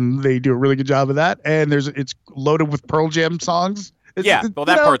 and they do a really good job of that. And it's loaded with Pearl Jam songs. That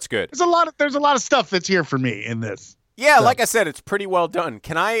part's good. There's a lot of stuff that's here for me in this. Yeah, so. Like I said, it's pretty well done.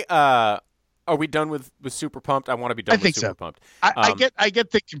 Can I? Are we done with Super Pumped? I want to be done with Super Pumped. I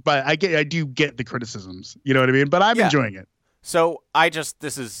do get the criticisms. You know what I mean? But I'm enjoying it. So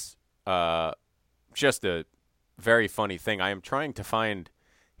this is just a very funny thing. I am trying to find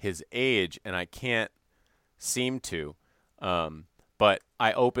his age, and I can't seem to. But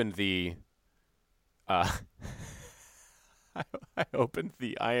I opened the I opened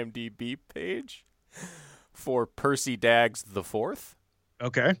the IMDb page for Percy Daggs the Fourth.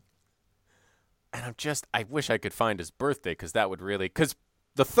 Okay. And I wish I could find his birthday, because that would really, because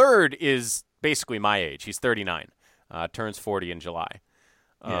the third is basically my age. He's 39, turns 40 in July.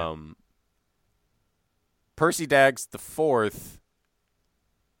 Yeah. Percy Daggs the Fourth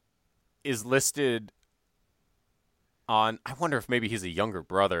is listed on, I wonder if maybe he's a younger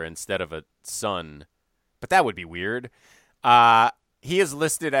brother instead of a son, but that would be weird. He is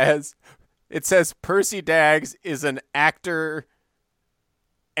listed as, it says Percy Daggs is an actor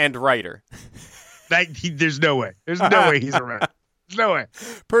and writer. There's no way. There's no way he's a writer. There's no way.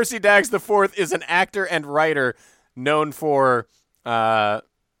 Percy Daggs the Fourth is an actor and writer known for The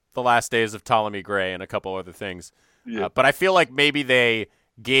Last Days of Ptolemy Gray and a couple other things. Yeah. But I feel like maybe they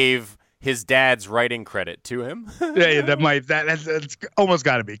gave his dad's writing credit to him. That's almost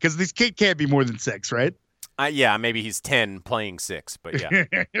got to be, because this kid can't be more than 6, right? Yeah, maybe he's 10 playing 6, but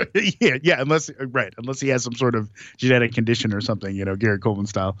yeah. unless he has some sort of genetic condition or something, Garrett Coleman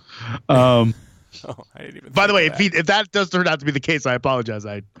style. I didn't even. By the way, if that does turn out to be the case, I apologize.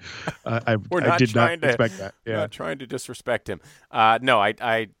 I did not expect that. Yeah, not trying to disrespect him. No,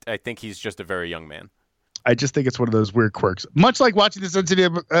 I think he's just a very young man. I just think it's one of those weird quirks. Much like watching this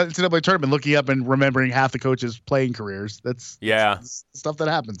NCAA tournament, looking up and remembering half the coaches' playing careers. That's stuff that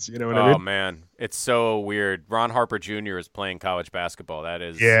happens. You know what I mean? Oh man, it's so weird. Ron Harper Jr. is playing college basketball. That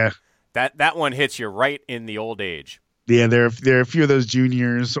is that one hits you right in the old age. Yeah, there are a few of those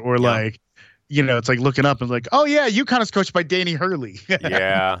juniors, or like, it's like looking up and like, oh yeah, UConn coached by Danny Hurley.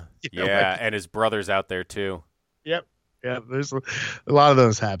 Yeah, and his brother's out there too. Yep. Yeah, there's a lot of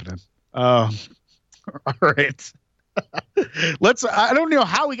those happening. All right. I don't know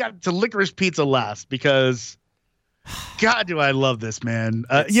how we got to Licorice Pizza last, because God, do I love this, man.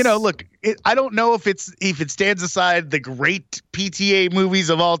 Look, I don't know if it stands aside the great PTA movies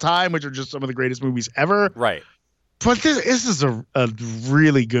of all time, which are just some of the greatest movies ever. Right. But this is a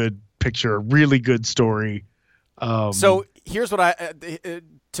really good picture, a really good story. So here's what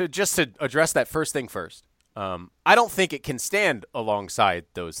to address that first thing first. I don't think it can stand alongside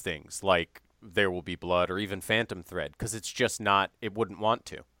those things like There Will Be Blood or even Phantom Thread, because it's just not. It wouldn't want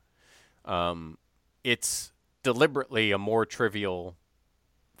to. It's deliberately a more trivial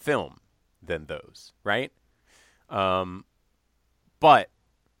film than those, right? But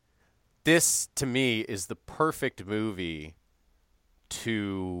this, to me, is the perfect movie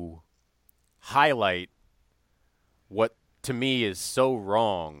to highlight what, to me, is so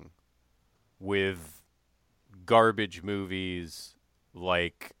wrong with garbage movies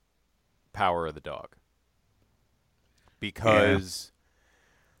like Power of the Dog. Because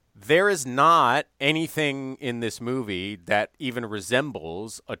there is not anything in this movie that even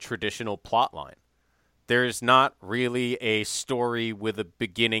resembles a traditional plotline. There's not really a story with a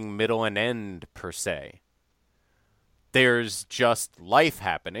beginning, middle, and end, per se. There's just life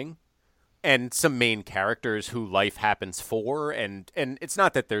happening and some main characters who life happens for. And it's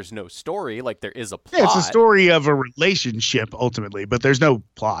not that there's no story, like there is a plot. Yeah, it's a story of a relationship, ultimately, but there's no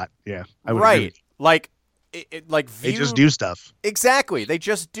plot. Yeah, I would agree. Like, they just do stuff. Exactly. They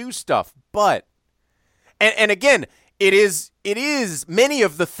just do stuff. But, and again, it is many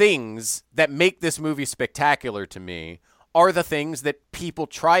of the things that make this movie spectacular to me are the things that people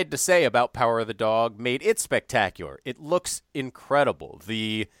tried to say about Power of the Dog made it spectacular. It looks incredible.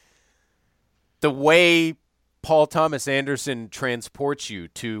 The way Paul Thomas Anderson transports you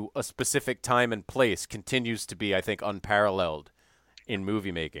to a specific time and place continues to be, I think, unparalleled in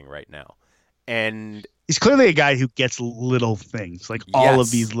movie making right now. And he's clearly a guy who gets little things, like all of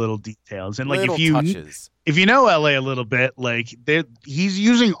Yes. these little details. And like little touches. if you know LA a little bit, like he's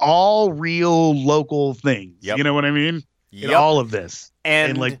using all real local things. Yep. You know what I mean? In Yep. all of this.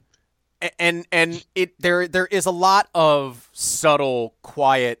 And like and it there is a lot of subtle,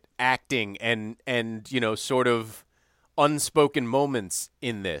 quiet acting and sort of unspoken moments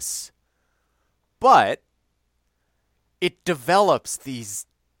in this, but it develops these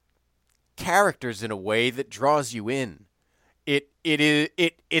characters in a way that draws you in.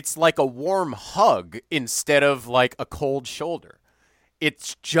 It's like a warm hug instead of like a cold shoulder.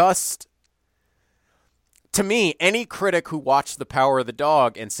 It's just, to me, any critic who watched The Power of the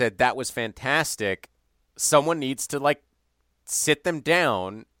Dog and said that was fantastic, someone needs to like sit them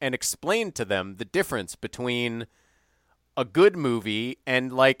down and explain to them the difference between a good movie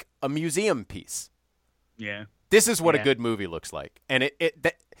and like a museum piece. yeah. This is what Yeah. a good movie looks like. And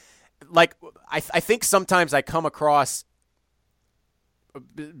I think sometimes I come across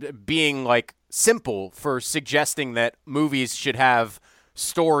being like simple for suggesting that movies should have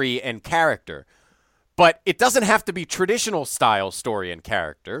story and character. But it doesn't have to be traditional style story and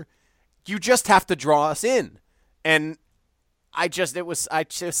character. You just have to draw us in. And it was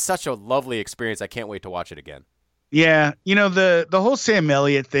such a lovely experience. I can't wait to watch it again. Yeah, the whole Sam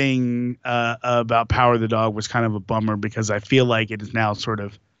Elliott thing about Power of the Dog was kind of a bummer because I feel like it has now sort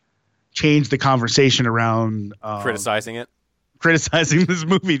of changed the conversation around Criticizing it. criticizing this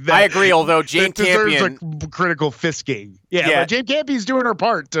movie. I agree, although Jane that deserves Campion, a critical fisking. Yeah, Yeah. but Jane Campion's doing her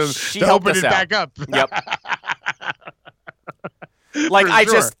part to helped open us it out. back up. Yep. Like For I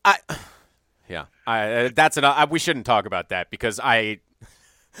sure. just, we shouldn't talk about that because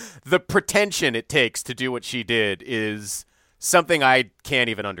the pretension it takes to do what she did is something I can't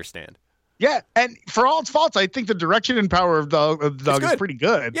even understand. Yeah, and for all its faults, I think the direction and Power of the Dog is good. pretty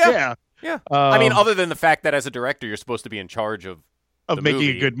good. Yeah. Yeah. I mean, Um, other than the fact that as a director, you're supposed to be in charge of the making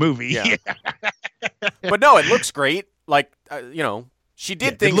movie. a good movie. Yeah. But no, it looks great. Like, she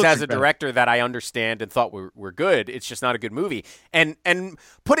did it things looks as a incredible. director that I understand and thought were good. It's just not a good movie. And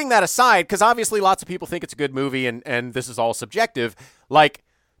putting that aside, because obviously lots of people think it's a good movie and this is all subjective, like,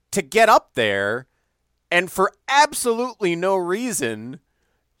 to get up there and for absolutely no reason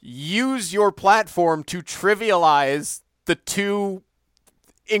use your platform to trivialize the two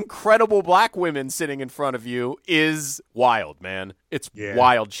incredible black women sitting in front of you is wild, man. It's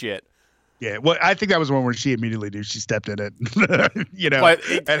wild shit. Yeah, well, I think that was one where she immediately knew she stepped in it. But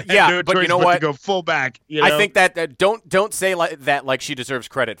and yeah, no but you choice know but what? To go full back. I think that don't say like she deserves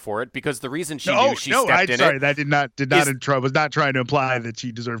credit for it because the reason she knew she stepped in sorry, it. that did not was not trying to imply that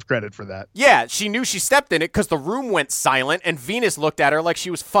she deserved credit for that. Yeah, she knew she stepped in it because the room went silent and Venus looked at her like she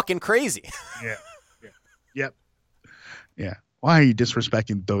was fucking crazy. Yeah. Why are you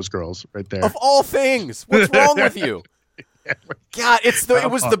disrespecting those girls right there? Of all things, what's wrong with you? God,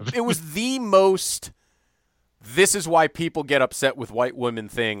 it was the most. This is why people get upset with white women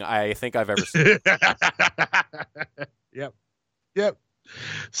thing I think I've ever seen. Yep.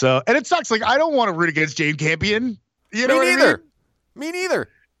 So, and it sucks. Like, I don't want to root against Jane Campion. You know Me what I neither. mean? Me neither.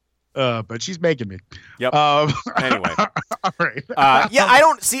 But she's making me. Yep. Anyway. All right. Yeah, I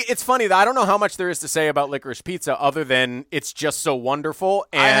don't see. It's funny that I don't know how much there is to say about Licorice Pizza other than it's just so wonderful.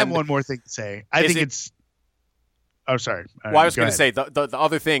 And I have one more thing to say. I Is think it- it's. Oh, sorry. All Well, I right, was go going to ahead. say the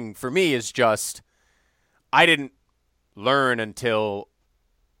other thing for me is just I didn't learn until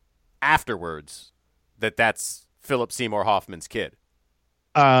afterwards that that's Philip Seymour Hoffman's kid.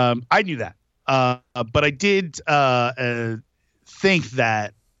 I knew that, but I did think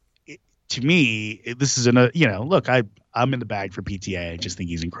that to me this is look, I'm in the bag for PTA. I just think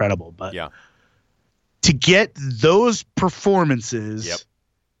he's incredible, but Yeah. to get those performances Yep.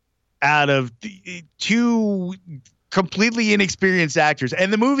 out of two completely inexperienced actors,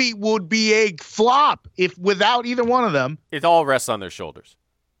 and the movie would be a flop if without either one of them. It all rests on their shoulders.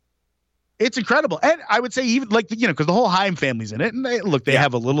 It's incredible. And I would say even like, because the whole Haim family's in it. And they Yeah.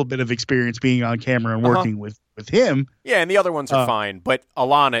 have a little bit of experience being on camera and working with him. Yeah, and the other ones are fine, but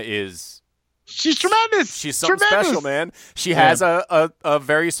Alana is She's tremendous. she's something Tremendous. special, man. She has a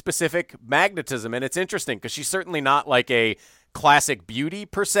very specific magnetism, and it's interesting because she's certainly not like a classic beauty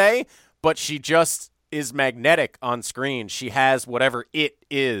per se, but she just is magnetic on screen. She has whatever it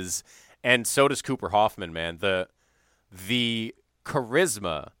is, and so does Cooper Hoffman, man. The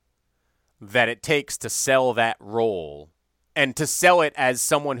charisma that it takes to sell that role and to sell it as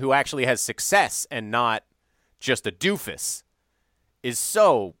someone who actually has success and not just a doofus is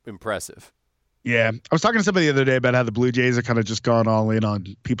so impressive. Yeah, I was talking to somebody the other day about how the Blue Jays are kind of just gone all in on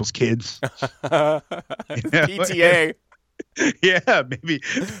people's kids. PTA. Yeah, maybe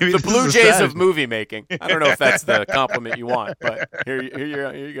The Blue Jays of movie making. I don't know if that's the compliment you want, but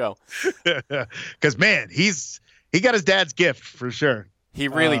here you go. Because man, he got his dad's gift for sure. He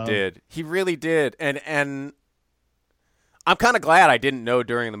really did. He really did. And I'm kind of glad I didn't know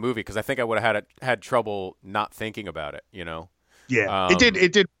during the movie because I think I would have had trouble not thinking about it. You know. Yeah,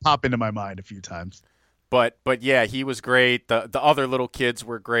 it did pop into my mind a few times. But yeah, he was great. The other little kids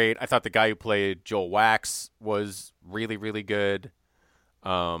were great. I thought the guy who played Joel Wax was really, really good.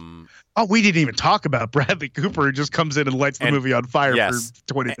 We didn't even talk about Bradley Cooper, who just comes in and lights the movie on fire for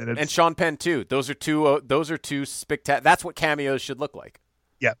 20 minutes. And Sean Penn too. Those are two spectacular. That's what cameos should look like.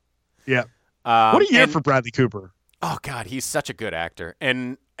 Yep. Yeah. What a year for Bradley Cooper. Oh God, he's such a good actor.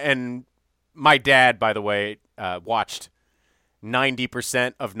 And my dad, by the way, watched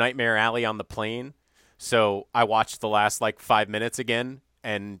 90% of Nightmare Alley on the plane. So I watched the last 5 minutes again,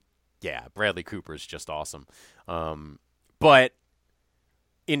 and yeah, Bradley Cooper is just awesome. But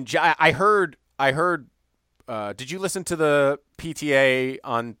I heard. Did you listen to the PTA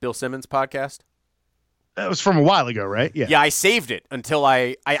on Bill Simmons' podcast? That was from a while ago, right? Yeah. Yeah, I saved it until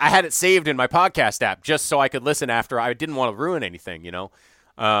I had it saved in my podcast app just so I could listen after. I didn't want to ruin anything, you know.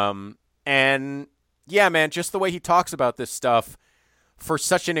 And yeah, man, just the way he talks about this stuff for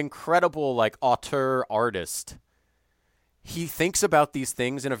such an incredible auteur artist, he thinks about these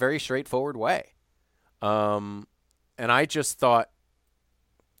things in a very straightforward way. And I just thought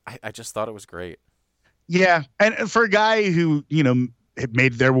it was great. Yeah, and for a guy who had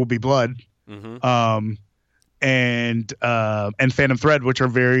made There Will Be Blood, and Phantom Thread, which are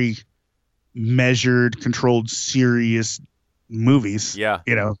very measured, controlled, serious movies. Yeah,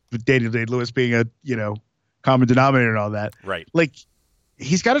 with Daniel Day-Lewis being a common denominator and all that. Right.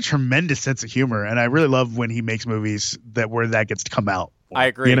 He's got a tremendous sense of humor, and I really love when he makes movies where that gets to come out. I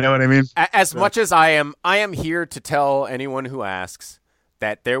agree. You know what I mean? As much as I am here to tell anyone who asks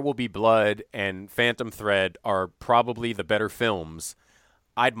that There Will Be Blood and Phantom Thread are probably the better films.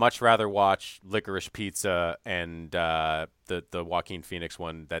 I'd much rather watch Licorice Pizza and the Joaquin Phoenix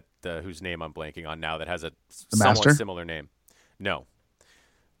one whose name I'm blanking on now that has a somewhat similar name. No,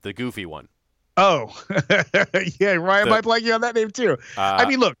 the Goofy one. Oh, yeah. Why am I blanking on that name too? I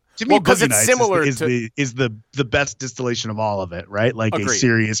mean, look, to me, because it's similar is the best distillation of all of it, right? Agreed. A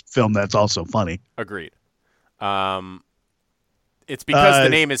serious film that's also funny. Agreed. It's because the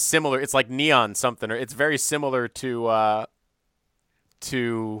name is similar. It's like Neon something, or it's very similar to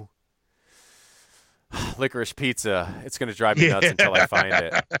Licorice Pizza. It's going to drive me nuts until I find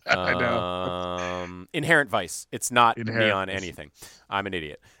it. I know. Inherent Vice. It's not Neon anything. I'm an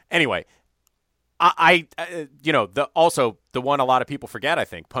idiot. Anyway. The one a lot of people forget, I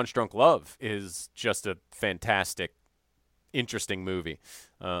think, Punch Drunk Love is just a fantastic, interesting movie.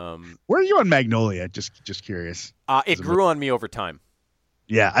 Where are you on Magnolia? Just curious. It grew on me over time.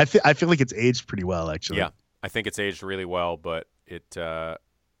 Yeah, I feel like it's aged pretty well, actually. Yeah, I think it's aged really well, but I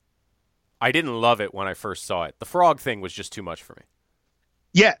didn't love it when I first saw it. The frog thing was just too much for me.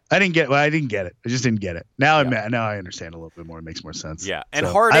 Yeah, I didn't get it. I just didn't get it. Now I understand a little bit more. It makes more sense. Yeah, and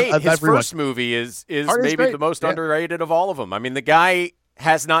Hard Eight, his first movie is maybe the most underrated of all of them. I mean, the guy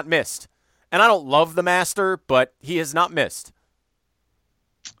has not missed. And I don't love The Master, but he has not missed.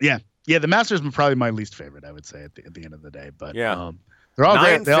 Yeah. Yeah, The Master is probably my least favorite, I would say, at the end of the day. But yeah. They're all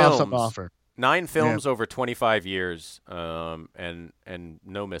great. They all have something to offer. 9 films over 25 years, and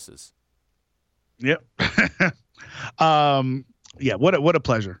no misses. Yep. Yeah, what a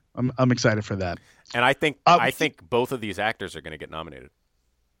pleasure. I'm excited for that. And I think both of these actors are going to get nominated.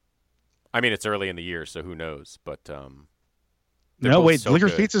 I mean, it's early in the year, so who knows? But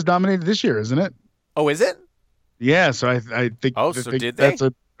Licorice Pizza is nominated this year, isn't it? Oh, is it? Yeah, so I think. Oh, so did they?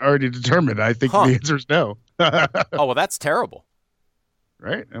 That's already determined. I think the answer is no. Oh well, that's terrible.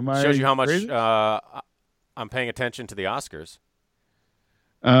 Right? Shows you how much I'm paying attention to the Oscars.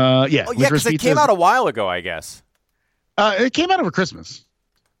 Yeah. Oh yeah, because it came out a while ago, I guess. It came out over Christmas.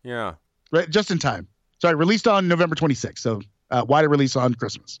 Yeah. Right, just in time. Sorry, released on November 26th. So wider release on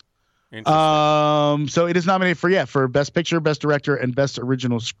Christmas. So it is nominated for Best Picture, Best Director, and Best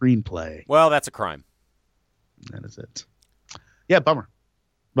Original Screenplay. Well, that's a crime. That is it. Yeah, bummer.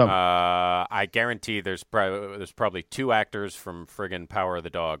 I guarantee there's probably 2 actors from friggin' Power of the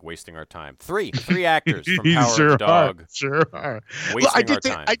Dog wasting our time. 3 actors from Power of the Dog. Sure are. Wasting our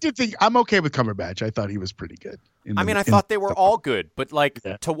time. I did think I'm okay with Cumberbatch. I thought he was pretty good. I thought they were all good, but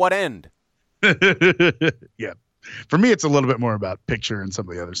to what end? Yeah. For me, it's a little bit more about picture and some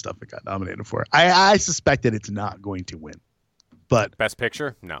of the other stuff it got nominated for. I suspect that it's not going to win. But Best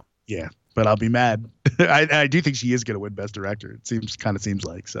Picture? No. Yeah, but I'll be mad. I do think she is going to win Best Director. It seems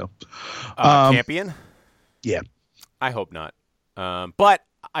like so. Campion? Yeah. I hope not. But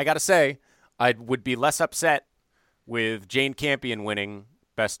I got to say, I would be less upset with Jane Campion winning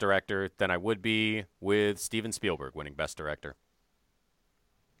Best Director than I would be with Steven Spielberg winning Best Director.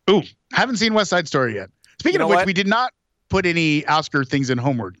 Ooh, haven't seen West Side Story yet. Speaking of which, we did not put any Oscar things in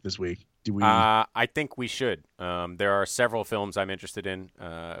homework this week. Do we? I think we should. There are several films I'm interested in.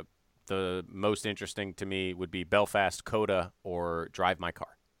 The most interesting to me would be Belfast, Coda, or Drive My Car.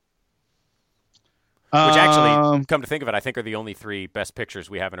 Which actually, come to think of it, I think are the only three Best Pictures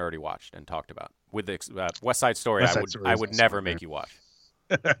we haven't already watched and talked about. With the West Side Story, I would never make you watch.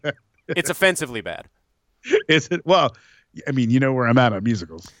 It's offensively bad. Is it? Well, I mean, you know where I'm at on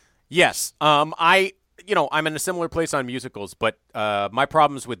musicals. Yes. I'm in a similar place on musicals, but my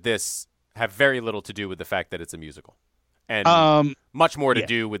problems with this have very little to do with the fact that it's a musical. And much more to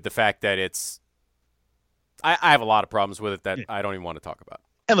do with the fact that it's I have a lot of problems with it that I don't even want to talk about.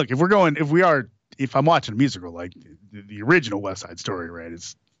 And look, if I'm watching a musical, like the original West Side Story, right?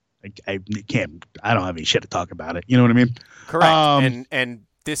 It's I don't have any shit to talk about it. You know what I mean? Correct. And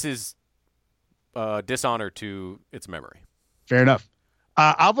this is dishonor to its memory. Fair enough.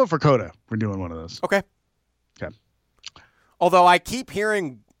 I'll vote for Coda. We're doing one of those. Okay. Although I keep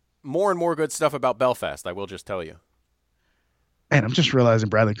hearing more and more good stuff about Belfast, I will just tell you. Man, I'm just realizing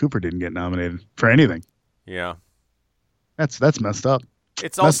Bradley Cooper didn't get nominated for anything. Yeah. That's messed up.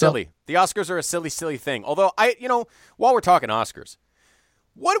 It's all silly. The Oscars are a silly, silly thing. Although, while we're talking Oscars,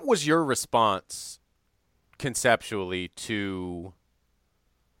 what was your response conceptually to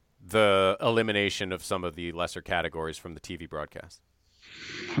the elimination of some of the lesser categories from the TV broadcast?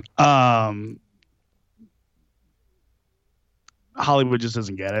 Hollywood just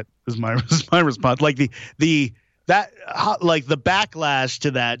doesn't get it. Is my response. Like the backlash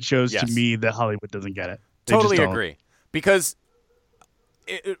to that shows to me that Hollywood doesn't get it. They totally agree. Because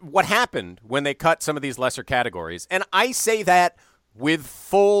what happened when they cut some of these lesser categories, and I say that with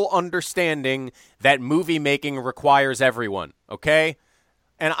full understanding that movie making requires everyone, okay?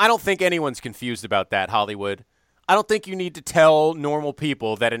 And I don't think anyone's confused about that, Hollywood. I don't think you need to tell normal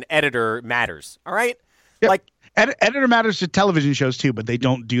people that an editor matters, all right? Yep. Like editor matters to television shows too, but they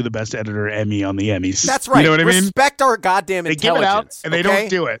don't do the Best Editor Emmy on the Emmys. That's right. You know what I mean? Respect our goddamn they intelligence. Give it out and they don't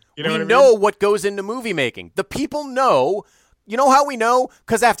do it. You know we know what goes into movie making. The people know. You know how we know?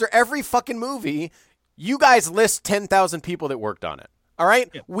 Because after every fucking movie, you guys list 10,000 people that worked on it. All right?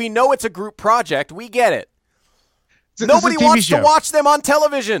 Yeah. We know it's a group project. We get it. Nobody wants to watch them on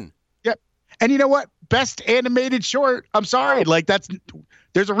television. Yep. And you know what? Best animated short. I'm sorry. Like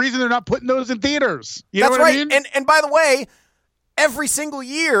there's a reason they're not putting those in theaters. You know what I mean? And by the way, every single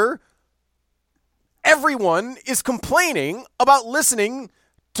year, everyone is complaining about listening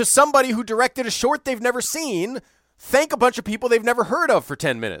to somebody who directed a short they've never seen thank a bunch of people they've never heard of for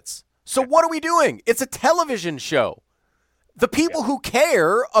 10 minutes. So what are we doing? It's a television show. The people who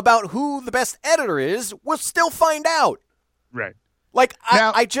care about who the best editor is will still find out. Right. Like,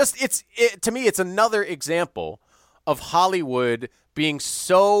 to me, it's another example of Hollywood being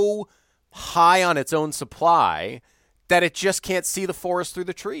so high on its own supply that it just can't see the forest through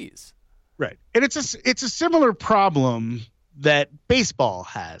the trees. Right. And it's a similar problem that baseball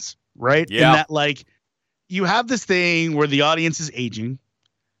has, right? Yeah. In that, like, you have this thing where the audience is aging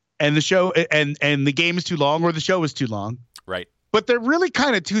and the show and the game is too long or the show is too long. Right. But they're really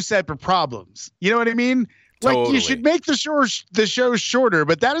kind of two separate problems. You know what I mean? Totally. Like, you should make the show shorter,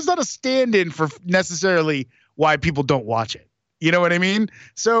 but that is not a stand-in for necessarily why people don't watch it. You know what I mean?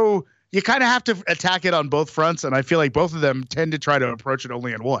 So you kind of have to attack it on both fronts, and I feel like both of them tend to try to approach it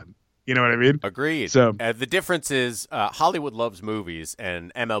only in one. You know what I mean? Agreed. So the difference is Hollywood loves movies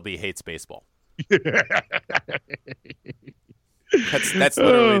and MLB hates baseball. That's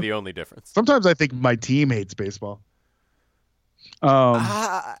literally the only difference. Sometimes I think my team hates baseball.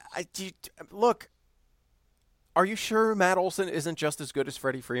 Look, are you sure Matt Olson isn't just as good as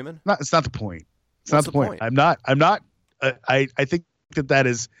Freddie Freeman? It's not the point. It's What's not the point. I'm not. I think that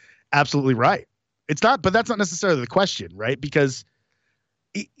is absolutely right. It's not, but that's not necessarily the question, right? Because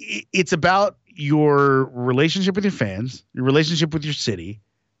it's about your relationship with your fans, your relationship with your city,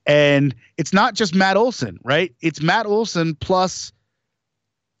 and it's not just Matt Olson, right? It's Matt Olson plus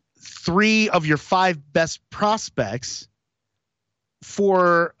 3 of your 5 best prospects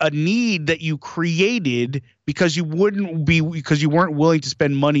for a need that you created because you weren't willing to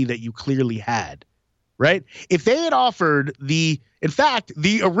spend money that you clearly had, right? If they had offered the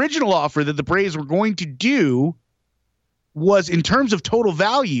original offer that the Braves were going to do was in terms of total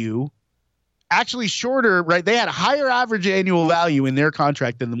value actually shorter, right? They had a higher average annual value in their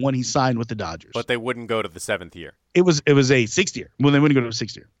contract than the one he signed with the Dodgers. But they wouldn't go to the 7th year. It was a 6th year. Well, they wouldn't go to a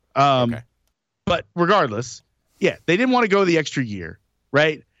 6th year. Okay. But regardless, yeah, they didn't want to go the extra year,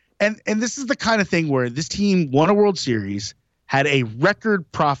 right? And this is the kind of thing where this team won a World Series, had a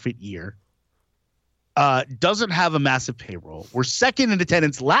record profit year, doesn't have a massive payroll. We're second in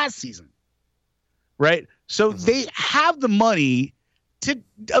attendance last season, right? So they have the money to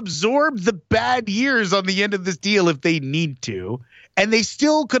absorb the bad years on the end of this deal if they need to. And they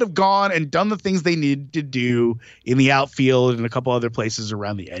still could have gone and done the things they needed to do in the outfield and a couple other places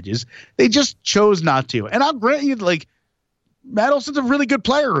around the edges. They just chose not to. And I'll grant you, like, Matt Olson's a really good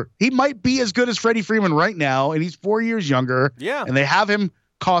player. He might be as good as Freddie Freeman right now, and he's 4 years younger. Yeah. And they have him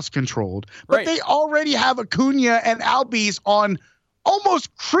cost controlled. But Right. they already have Acuna and Albies on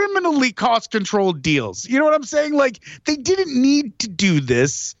almost criminally cost controlled deals. You know what I'm saying? Like, they didn't need to do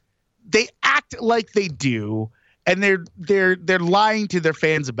this. They act like they do. And they're lying to their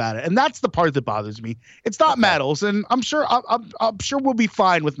fans about it, and that's the part that bothers me. It's not Matt Olson. I'm sure we'll be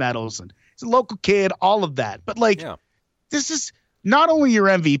fine with Matt Olson. He's a local kid, all of that. But like, this is not only your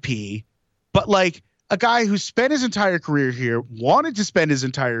MVP, but like a guy who spent his entire career here, wanted to spend his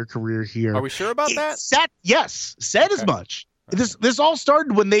entire career here. Are we sure about that? Said as much. This all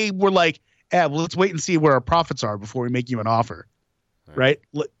started when they were like, well, let's wait and see where our profits are before we make you an offer. Right.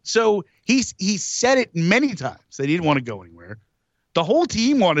 So he said it many times that he didn't want to go anywhere. The whole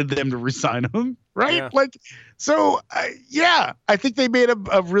team wanted them to resign him. Right. Yeah. Like, so, I think they made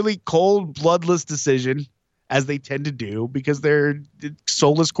a really cold, bloodless decision, as they tend to do, because they're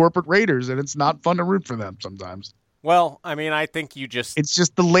soulless corporate raiders and it's not fun to root for them sometimes. Well, I mean, I think it's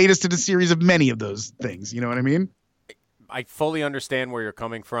just the latest in a series of many of those things. You know what I mean? I fully understand where you're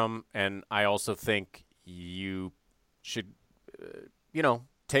coming from. And I also think you should,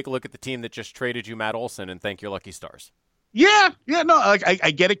 take a look at the team that just traded you Matt Olson and thank your lucky stars. Yeah, no,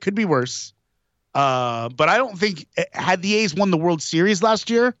 I get it. Could be worse. But I don't think, had the A's won the World Series last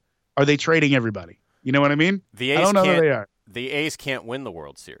year, are they trading everybody? You know what I mean? The A's I don't know that they are. The A's can't win the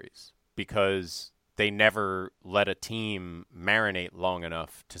World Series because they never let a team marinate long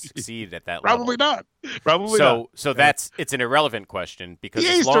enough to succeed at that Probably level. Probably not. So it's an irrelevant question because The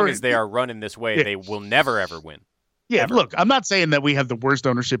as A's long story- as they are running this way, they will never, ever win. Yeah, Ever. look, I'm not saying that we have the worst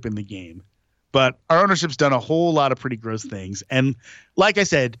ownership in the game, but our ownership's done a whole lot of pretty gross things. And like I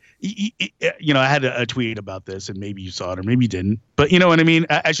said, I had a tweet about this, and maybe you saw it or maybe you didn't. But you know what I mean?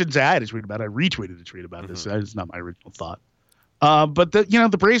 I shouldn't say I had a tweet about it. I retweeted a tweet about this. It's not my original thought. But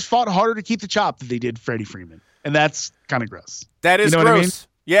the Braves fought harder to keep the chop than they did Freddie Freeman. And that's kind of gross. That is You know gross. what I mean?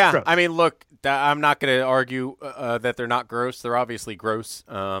 Yeah, Gross. I mean, look, I'm not going to argue that they're not gross. They're obviously gross.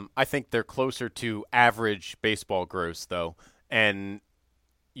 I think they're closer to average baseball gross, though. And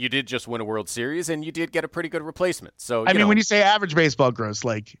you did just win a World Series, and you did get a pretty good replacement. So I mean, when you say average baseball gross,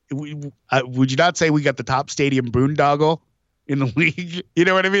 like, would you not say we got the top stadium boondoggle in the league? You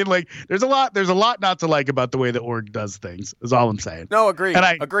know what I mean? Like, there's a lot not to like about the way the org does things, is all I'm saying. No, agreed.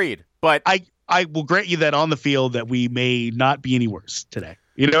 And agreed. But I will grant you that on the field that we may not be any worse today.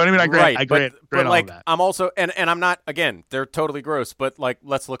 You know what I mean? I grant but all like, that. I'm also, and I'm not, again, they're totally gross, but like,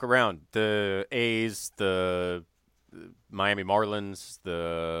 let's look around. The A's, the Miami Marlins,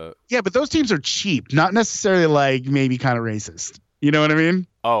 Yeah, but those teams are cheap, not necessarily like maybe kind of racist. You know what I mean?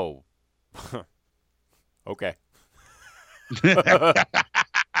 Oh. Okay. All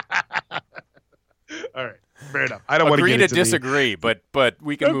right. Fair enough. I don't want to Agree get to into disagree, but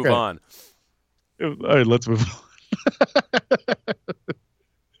we can move Okay. on. All right, let's move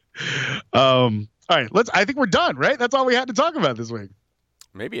on. All right, I think we're done, right? That's all we had to talk about this week.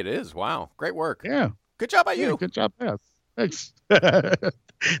 Maybe it is. Wow. Great work. Yeah. Good job by Yeah, you. good job, Beth. Thanks.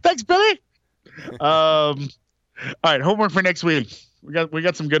 Thanks, Billy. All right, homework for next week. We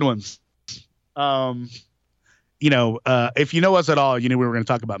got some good ones. If you know us at all, you knew we were going to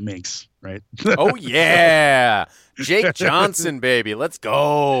talk about minks, right? Oh, yeah. Jake Johnson, baby. Let's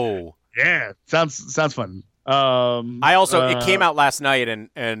go. Yeah, sounds fun. I also, it came out last night,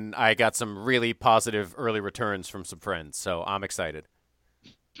 and I got some really positive early returns from some friends, so I'm excited.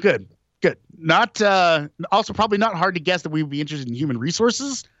 Good. Not also probably not hard to guess that we would be interested in human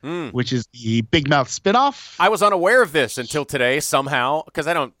resources, which is the Big Mouth spinoff. I was unaware of this until today somehow because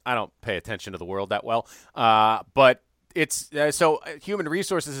I don't pay attention to the world that well. But it's so human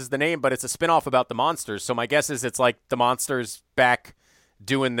resources is the name, but it's a spinoff about the monsters. So my guess is it's like the monsters back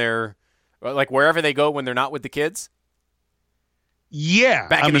doing their like wherever they go when they're not with the kids. Yeah,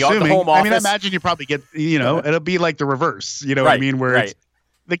 Back I'm in the assuming. home I mean, I office. imagine you probably get it'll be like the reverse. You know what I Right, mean? Where right.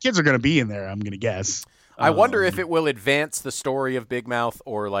 the kids are going to be in there. I'm going to guess. I wonder if it will advance the story of Big Mouth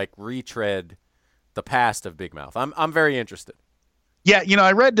or like retread the past of Big Mouth. I'm very interested. Yeah,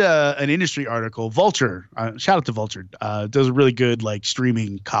 I read an industry article. Vulture, shout out to Vulture, does a really good like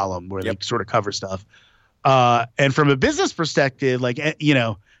streaming column where they sort of cover stuff. And from a business perspective, like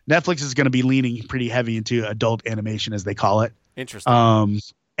Netflix is going to be leaning pretty heavy into adult animation, as they call it. Interesting.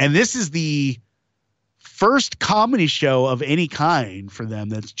 And this is the first comedy show of any kind for them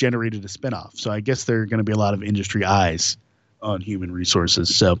that's generated a spinoff. So I guess there are going to be a lot of industry eyes on Human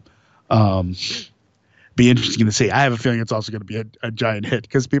Resources. So be interesting to see. I have a feeling it's also going to be a giant hit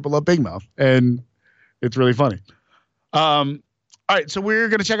because people love Big Mouth and it's really funny. All right, so we're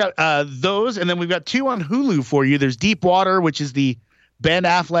going to check out those, and then we've got 2 on Hulu for you. There's Deep Water, which is the Ben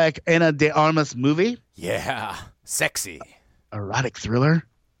Affleck, Ana de Armas movie. Yeah, sexy. Erotic thriller.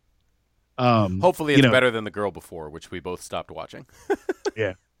 Hopefully it's better than The Girl Before, which we both stopped watching.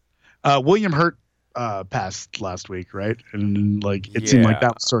 Yeah. William Hurt passed last week, right? And it seemed like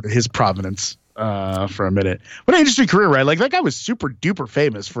that was sort of his provenance for a minute. What an interesting career, right? Like that guy was super duper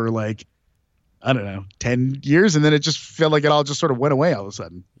famous for I don't know, 10 years, and then it just felt like it all just sort of went away all of a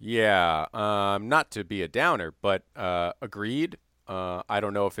sudden. Yeah. Not to be a downer, but agreed. I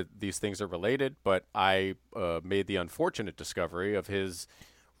don't know if these things are related, but I made the unfortunate discovery of his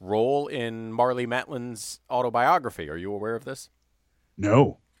role in Marlee Matlin's autobiography. Are you aware of this?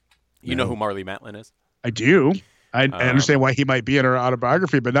 No. You know who Marlee Matlin is? I do. I understand why he might be in her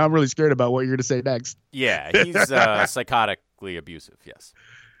autobiography, but now I'm really scared about what you're going to say next. Yeah, he's psychotically abusive, yes.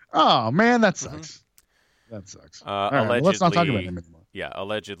 Oh, man, that sucks. That sucks. Allegedly, well, let's not talk about him anymore. Yeah,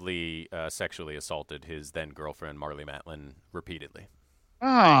 allegedly sexually assaulted his then-girlfriend, Marlee Matlin, repeatedly.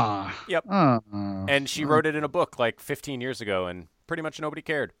 Yep. And she wrote it in a book 15 years ago, and pretty much nobody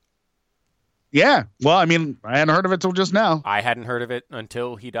cared. Yeah. Well, I mean, I hadn't heard of it till just now. I hadn't heard of it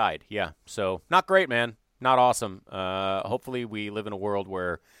until he died. Yeah. So not great, man. Not awesome. Hopefully we live in a world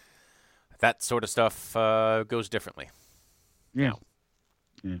where that sort of stuff goes differently. Yeah.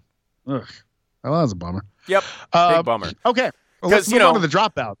 Yeah. Ugh. Well, that was a bummer. Yep. Big bummer. Okay. Well, let's move on to the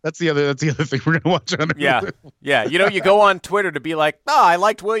Dropout. That's the other thing we're gonna watch on. Yeah. Yeah. You go on Twitter to be like, I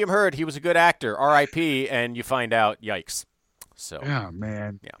liked William Hurt. He was a good actor. R.I.P. And you find out, yikes. So. Oh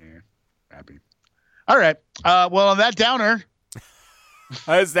man. Yeah. Happy. All right. Well, on that downer.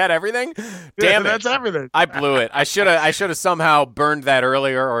 Is that everything? Damn it. That's everything. I blew it. I should have somehow burned that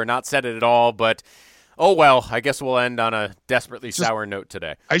earlier or not said it at all, but oh well, I guess we'll end on a desperately sour note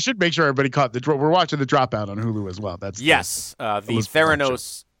today. I should make sure everybody caught we're watching the Dropout on Hulu as well. That's the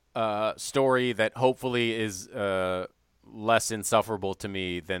Theranos story that hopefully is less insufferable to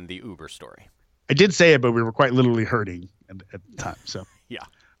me than the Uber story. I did say it, but we were quite literally hurting at the time. So yeah.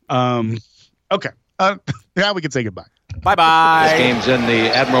 Okay. Now we can say goodbye. Bye-bye. This game's in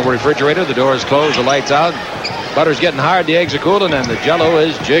the Admiral refrigerator. The door's closed. The light's out. Butter's getting hard. The eggs are cooling. And the Jell-O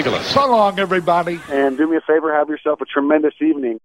is jiggling. So long, everybody. And do me a favor. Have yourself a tremendous evening.